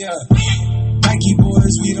night, yeah. Nike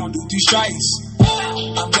boys, we don't do 3 strikes.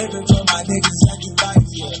 I'm living for my niggas that do life,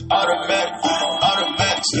 yeah.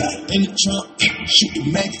 Automatic, slide in the trunk. Shoot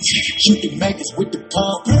the maggots with the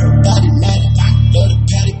pump. Body natty, love the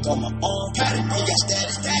paddock on my arm. Ain't got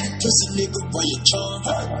status, pussy nigga, run your charm.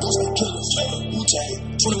 Ghost and killers, Wu-Tang,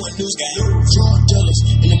 21 News Gang. Drug dealers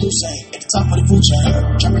in the Mustang, at the top of the food chain.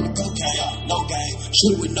 Trapping the cocaine, no game,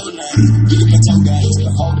 shooter with no name. You can play tough guys, the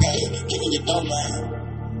whole game, giving you no name.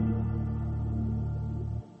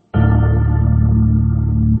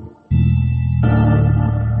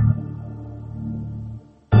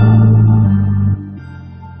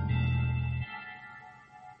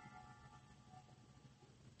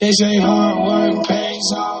 They say hard work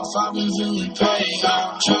pays off, I've been feeling paid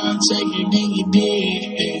off. Try to take it, then you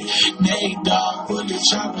did. Nate dog, put the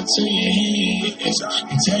chopper to your head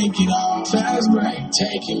and take it off. Fast break,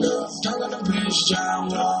 take it off. Don't let the bitch down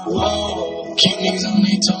low. Whoa, keep niggas on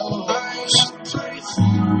their toes.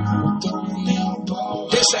 Throwing elbows.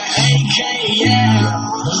 This a AK, yeah.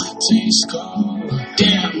 T-score.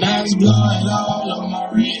 Damn, nice blood all on my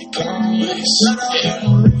red cones.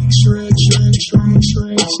 Yeah. Rich.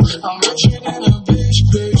 I'm richer than a bitch,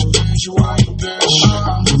 white bitch.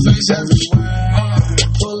 I'm the face everywhere.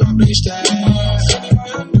 Pull up they stash. In my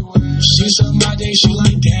underwear. She suck my dick, she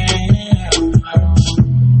like damn.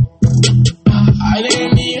 I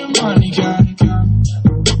didn't need your money, girl.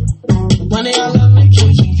 Money all up the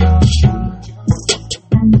kitchen, girl.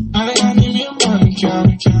 I ain't got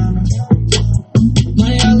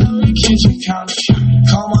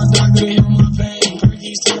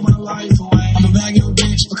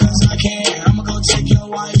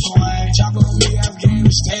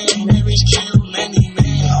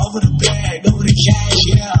cash,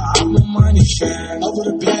 yeah, I'm a money fan. Over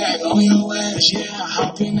the bag, on your ass, yeah,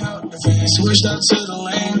 hopping out the van. Switched up to the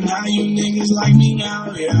lane, now you niggas like me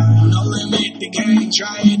now, yeah. No limit, the gang,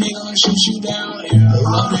 try it, they gon' shoot you down, yeah.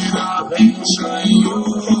 Load it up, ain't no showing you.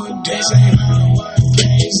 They say hard work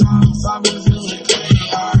pays off, I've been feeling pain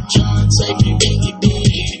hard. Try to take it, then you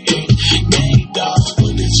did. Make dogs,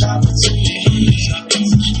 put the chopper to your head.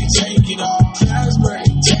 You take it off, fast break,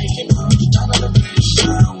 take it off. Don't let the bitch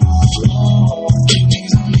shine off. Oh, these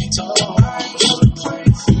niggas on their toes. I ain't gonna play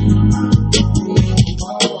for you.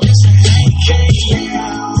 It's an AK,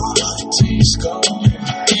 yeah. T-score,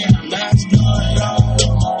 yeah. That's good, all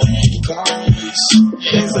of my cars.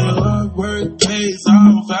 They say hard work pays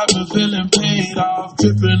off. I've been feeling paid off.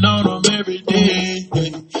 Tripping on them every day.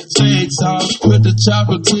 Takes off, put the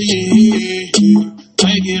chopper to your head.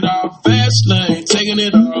 Take it off, fast lane, taking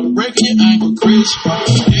it off, breaking your ankle, Chris Paul.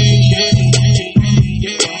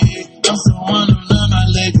 I'm still one of them, my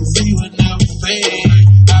legacy would never fade.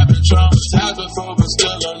 I've been traumatized before, but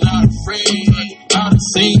still I'm not afraid. I've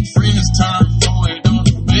seen friends turn forward on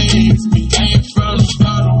the base. We came from the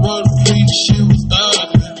bottom of the creek, shit was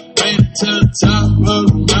ugly. Made it to the top of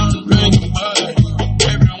the mountain, drinking mud.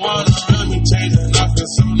 Everyone around me chasing, I feel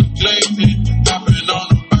so neglected. I've been on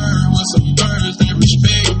the bird with some birds that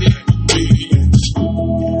respect it.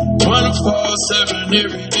 24/7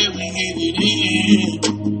 every day we hit it in.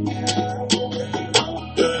 Yeah.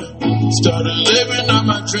 Started living out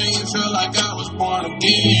my dream, feel like I was born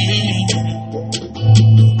again.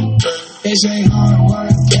 They say hard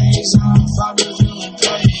work pays off, I've been feeling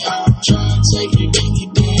paid off. Try to take it, then you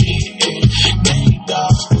did. Make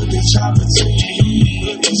dogs, put the chopper to your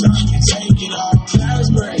head. You take it off, fast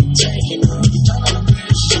break, take it off. Don't let the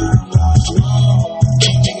bitch shine off. Oh,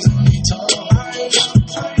 these niggas on their toes. I ain't gonna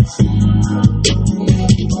play for you.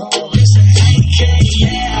 It's an AK,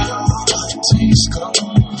 yeah. T-score,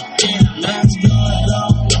 yeah. That's good,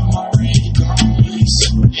 all of my red cards,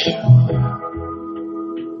 yeah.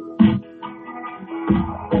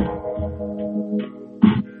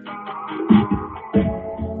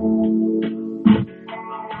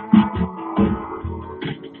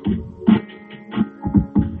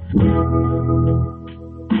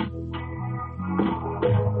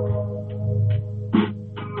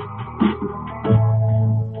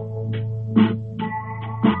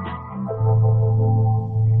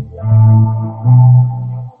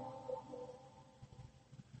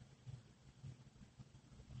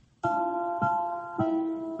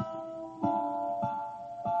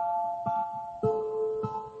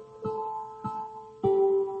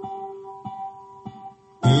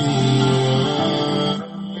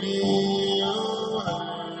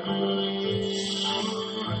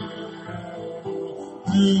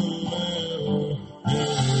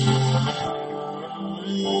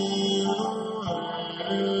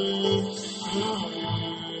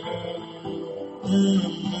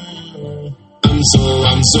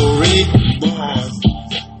 I'm so reborn.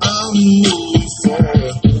 I'm moving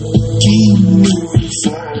forward. Keep moving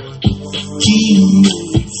forward. Keep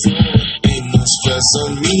moving forward. Ain't no stress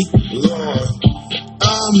on me, Lord.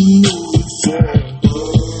 I'm moving forward.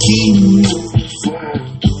 Keep moving forward.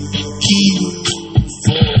 Keep moving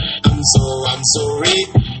forward. I'm so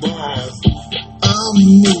reborn. I'm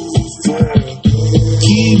moving forward.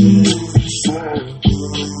 Keep moving forward.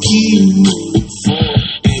 Keep moving forward.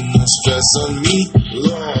 Ain't no stress on me,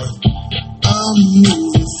 Lord. I'm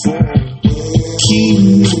moving forward. Keep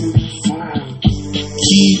moving forward.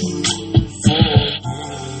 Keep moving forward.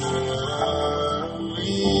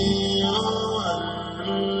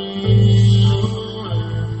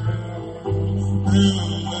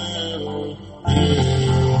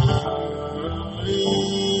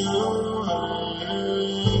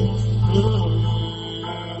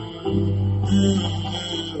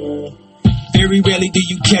 Very rarely do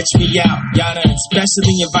you catch me out. Y'all done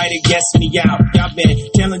specially invited guests me out. Y'all been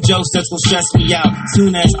telling jokes that's gonna stress me out.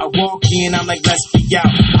 Soon as I walk in, I'm like, let's be out.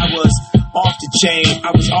 I was off the chain,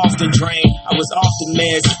 I was off the drain, I was off the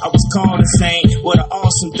meds, I was called insane. What an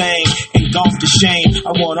awesome thing, engulf the shame.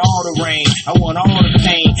 I want all the rain, I want all the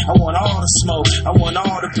pain, I want all the smoke, I want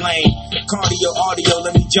all the blame. Cardio, audio,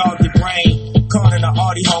 let me jog your brain. Caught in the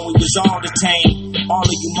audio home, we was all detained. All of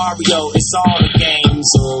you Mario, it's all a game.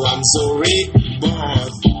 I'm so reborn.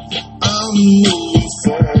 I'm moving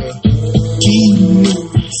forward. Keep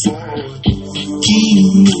moving forward. Keep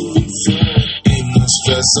moving forward. Ain't no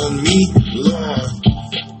stress on me, Lord.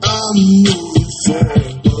 I'm moving forward.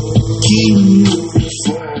 Keep moving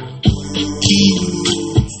forward. Keep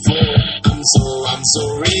moving forward. I'm so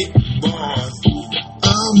reborn.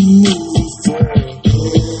 I'm moving forward.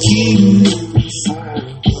 Keep moving forward.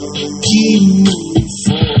 Keep Keep moving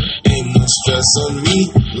forward. Ain't no stress on me,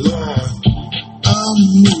 Lord. I'm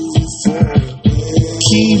moving forward.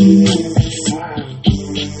 Keep moving forward.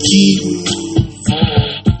 Keep moving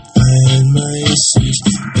forward. I had my issues.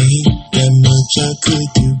 Ain't that much I could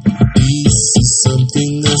do. Peace is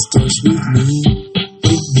something that starts with me.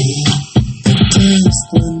 With me. At times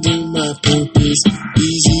wonder my purpose.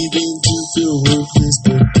 Easy then to feel worthless.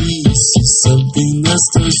 But peace is something that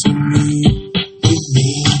starts with me. With me.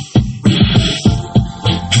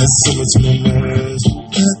 Had so much on my mind.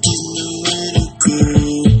 I didn't know where to go.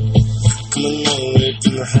 Come a long way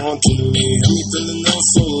from the haunting me. Had me feeling out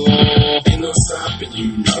so long. Ain't no stopping you,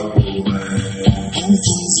 no way. All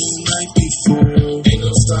things ain't like before. Ain't no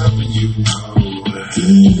stopping you, no way.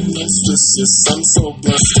 Yes, I'm so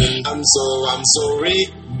blessed and I'm so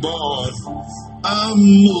reborn. I'm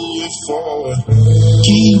moving forward.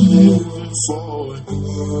 Keep moving forward.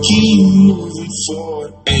 Keep moving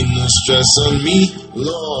forward. Ain't no stress on me,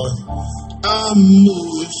 Lord. I'm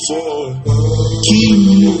moving forward. Keep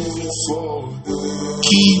moving forward.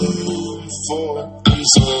 Keep moving forward. I'm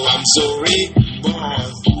so reborn.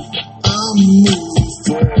 I'm moving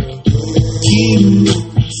forward. Keep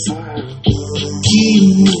moving forward. Keep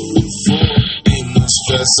moving forward. Ain't no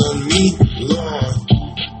stress on me, Lord.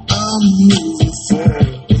 I'm moving forward.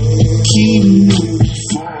 Keep moving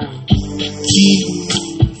forward. Keep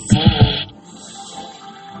moving forward.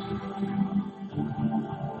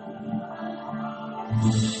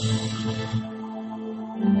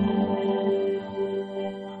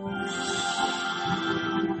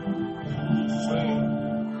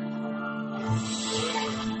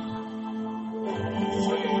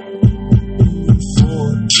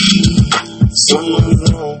 So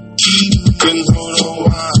long, been hold on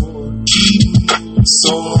while,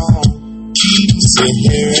 so long, sit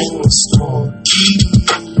here in the storm,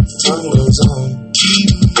 time goes on,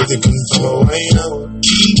 if you can find a way out,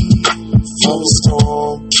 from the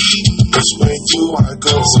storm, which way do I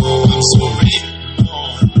go? I'm so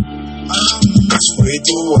reborn, which way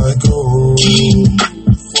do I go?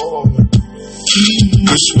 Forward,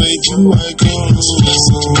 which way do I go?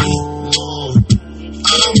 Lord,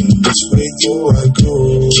 which way do I go?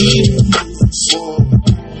 Forward,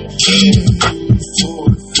 keep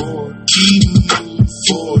forward, forward, keep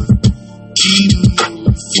forward, keep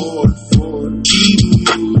forward, forward, keep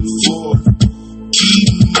forward, keep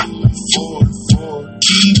forward, forward,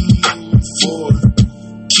 keep forward,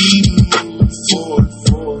 keep forward,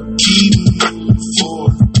 forward, keep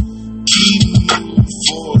forward, keep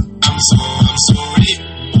forward. I'm so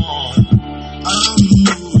reborn. I'm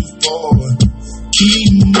moving forward.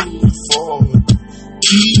 Keep moving forward.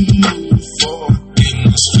 Keep moving forward. Ain't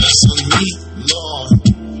no stress on me, Lord.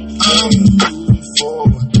 I'm moving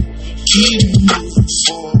forward. Keep moving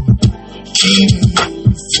forward. Keep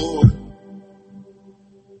moving forward.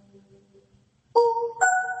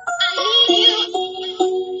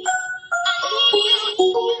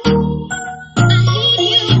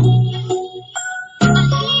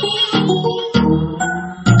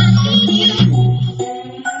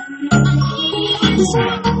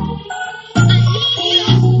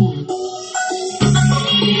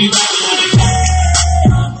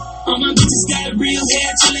 All my bitches got real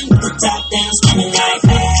hair, chillin' with the top down, screaming like,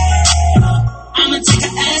 hey. I'ma take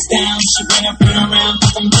her ass down, she bring her friend around,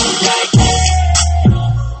 fuck them both like, hey.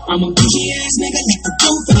 I'm a bougie ass nigga, leave the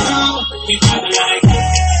roof at home. We vibing like,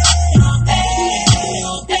 hey,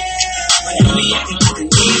 but I be acting like I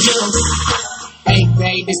need you. Hey,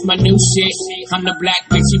 babe, this my new shit. I'm the black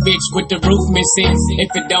bitchy bitch with the roof missing.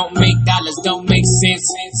 If it don't make dollars, don't make sense.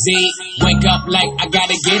 Z, wake up like I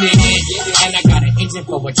gotta get it in. And I got an engine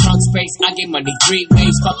for a trunk space. I get money 3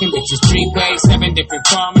 ways, fucking bitches 3 ways. 7 different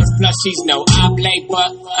formats, plus she's no oblate.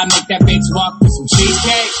 But I make that bitch walk with some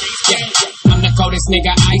cheesecake. Yeah, I'm the coldest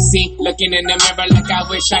nigga I see. Looking in the mirror like I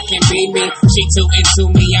wish I can be me. She too into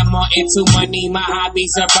me, I'm more into money. My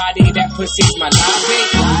hobbies are body, that pussy's my lobby.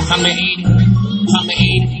 I'ma eat it. I'ma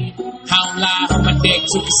eat it. I don't lie, on my dick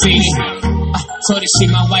too conceited. Told her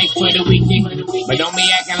she my wife for the weekend. But don't be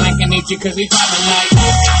acting like I need you, cause we poppin' like,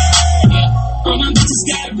 yeah. All my bitches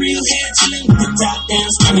got real hair, chillin' with the top down,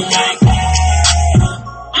 screaming like, hey.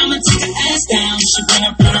 I'ma take her ass down, she bring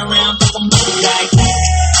her friend around, fuck them both like, hey.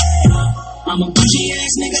 I'm a bougie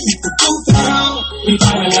ass nigga, leave the roof at home. We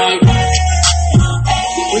poppin' like, hey.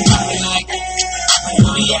 We poppin' like, but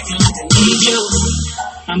don't be acting like I need you.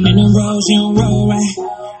 I'm in the rose, you don't roll right.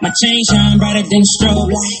 My chain shine brighter than strobe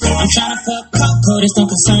light. I'm tryna fuck Coco, this don't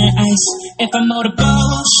concern ice. If I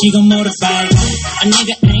motorboat, she gon' motivate. A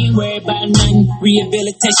nigga ain't worried about nothing.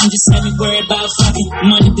 Rehabilitation just let me worry about fucking.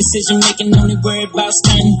 Money decision making, only worried about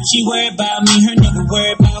stunning. She worried about me, her nigga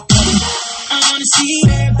worried about cutting.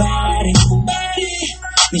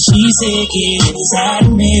 she said, get inside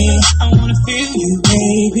of me. I wanna feel you,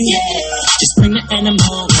 baby. Yeah. Just bring the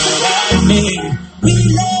animal right out of me. We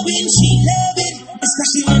love it, she love it,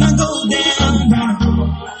 especially when I go down.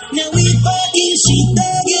 Now we fucking, she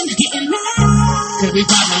thugging, getting loud. Cause we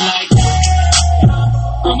vibing like that.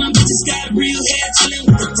 All my bitches got real hair, chillin'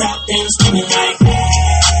 with the top down, screaming like that.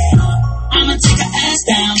 I'ma take her ass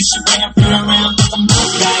down, she bring her friend around, fuck them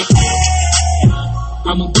both like that.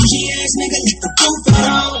 I'm a bougie ass nigga, hit the roof at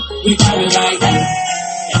home. We vibing like that.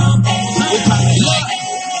 We vibing like that.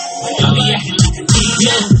 Don't be acting like I need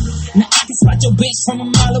you. Now I can spot your bitch from a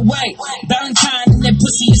mile away. Valentine and that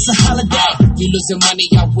pussy, it's a holiday. You losing money,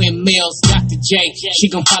 I win meals. Dr. J, she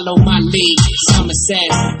gon' follow my lead. Summer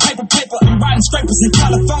says, paper, paper, I'm riding scrapers in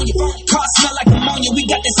California. Car smell like ammonia, we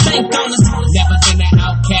got that stank on us. Never been an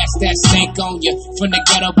outcast, that stank on you. From the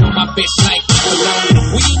ghetto, with my bitch like Bologna.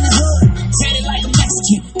 We in the hood, tatted like a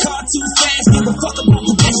Mexican. Car too fast, give a fuck about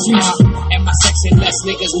pedestrians. And my section less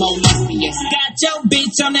niggas, more lesbians. Got your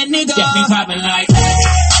bitch on that nigga. Yeah, we poppin' like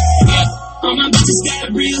yeah. All my bitches got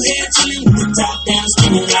real hair, chillin' with the top down,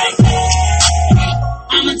 screaming like that.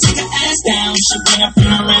 I'ma take her ass down, she bring her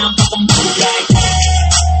friend around, fuck them both like that.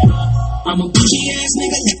 I'm a bougie ass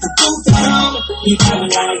nigga, hit the roof at home. We vibing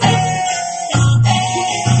like that.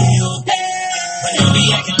 But don't be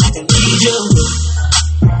acting like I need you.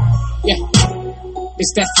 Yeah,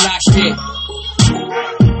 it's that fly shit.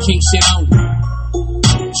 King shit on me.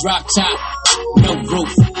 Drop top, no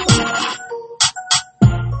roof.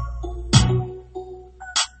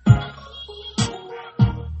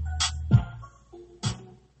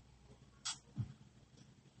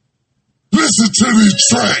 Listen to this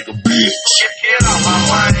track, bitch. Get out my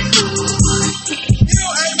way. You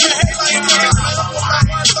know, hey man, hey like man, I'm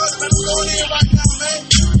going in right now, man.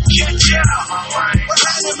 Get out my way. What's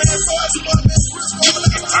happening, man? So I just want to miss what's going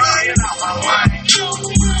on. Get out my way.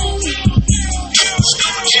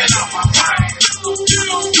 Get out my way. Get out my way.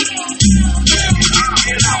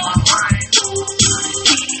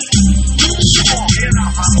 Get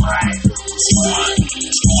out my way.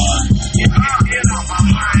 Get out my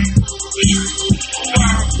way.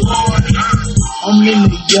 I'm in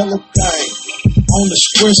the yellow thing, on the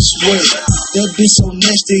expressway. That bitch so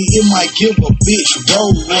nasty, it might give a bitch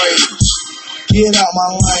road rage. Get out my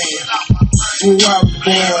lane, Ferrari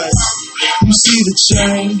boys. You see the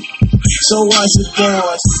chain, so what's it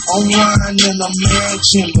boys? I'm riding in a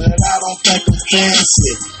mansion, but I don't think I'm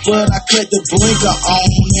fancy. But I cut the blinker on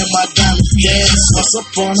and my diamond dance. Once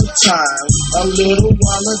upon a time, a little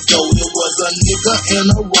while ago, it was a nigga in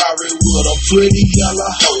a Rari with a pretty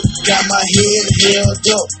yellow hoe. Got my head held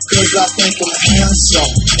up, cause I think I'm handsome.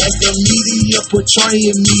 As the media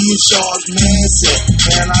portraying me as Charles Manson.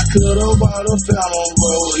 And I could've bought a Phantom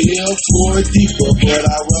roll here for a deeper, but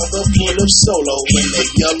I'd rather pull up solo in the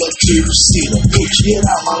yellow two-seater. Get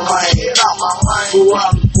out my lane, get out my lane.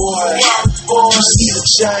 Ferrari boy, you see the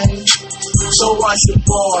chain, so what's the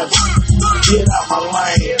boy? Get out my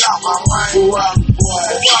lane, get out my lane. Ferrari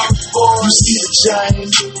boy, you see the chain,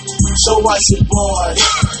 so what's the boy?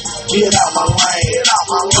 Get out my lane, get out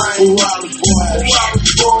my lane. Ferrari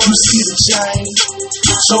boy, you see the chain,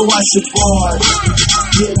 so what's the boy?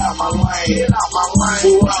 Get out my lane, get out my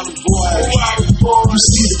lane. Ferrari boy, you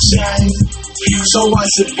see the chain, so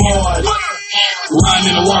what's the boy?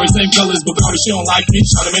 Riding in the Rari, same colors, but Cardi, she don't like me.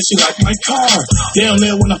 Try to make she like my car. Down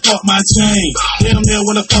there when I fuck my chain. Down there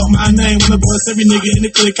when I fuck my name. When I bust every nigga in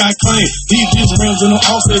the clique I claim. These bitch rims and no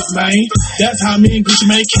offsets, man. That's how me and Gucci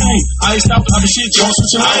Mane came. I ain't stopping other shit, Jones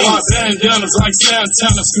with your name. I bandanas like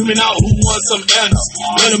Santana, screaming out who wants some manners.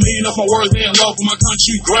 Let a million of my words in love with my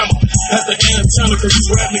country grammar. That's the antenna, cause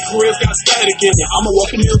these rapping careers got static in it. I'ma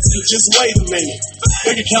walk in here to just wait a minute.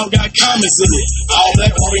 Bank account got comments in it. All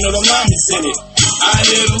that, already know the llamas in it. I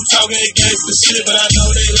hear them talking against the shit, but I know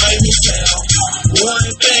they like me tell. One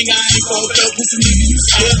thing I ain't fucked up with some nigga, you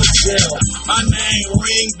scared of jail. My name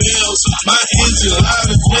ring bells, my engine loud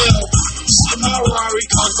as hell. Shit, my Rari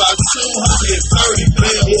costs about 230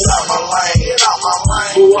 bills. Get out my lane, get out my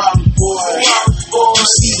lane. Ferrari boy, you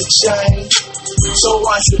see the chain, so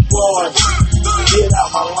what's the boy? Get out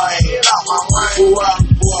my lane, get out my lane.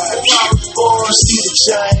 Ferrari boy, you see the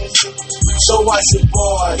chain, so what's the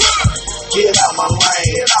boy? Get out my lane,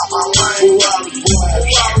 get out my lane. Ferrari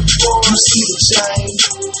boy, you see the chain,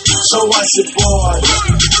 so what's the boy?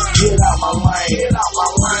 Get out my lane, get out my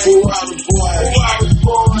lane. Ferrari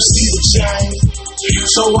boy, you see the chain,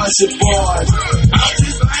 so what's the boy? I'm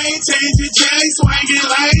just lane changing, chain swinging,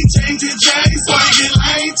 lane changing, chain swinging,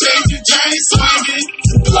 lane changing, chain swinging.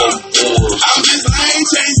 I'm just lane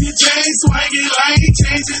changing, chain swinging, lane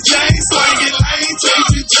changing, chain swinging, lane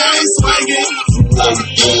changing, chain swinging. I'm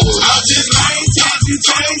just lane, changing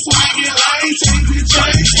chain, swinging, lane, changing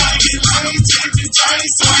chain, swinging, lane, changing chain,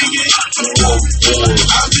 swinging.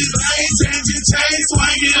 I'm just lane, changing chain,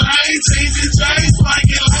 swinging, lane, changing chain,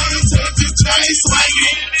 swinging, lane, changing chain,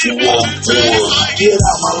 swinging. Get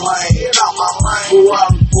out my lane, get out my lane. Who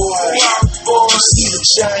I'm boy, you see the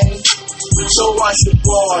chain, so what's the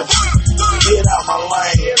boy? Get out my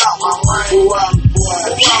lane, get out my lane. Who I'm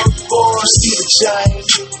boy, you see the chain,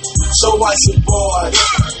 so what's the boy?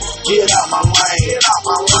 Get out my lane, get out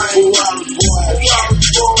my lane. Who I'm boy,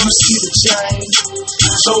 you see the chain,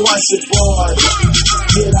 so what's the boy?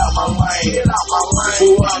 Get out my lane, get out my lane. Who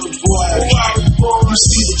I'm boy, you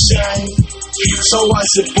see the chain, so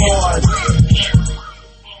what's the boy?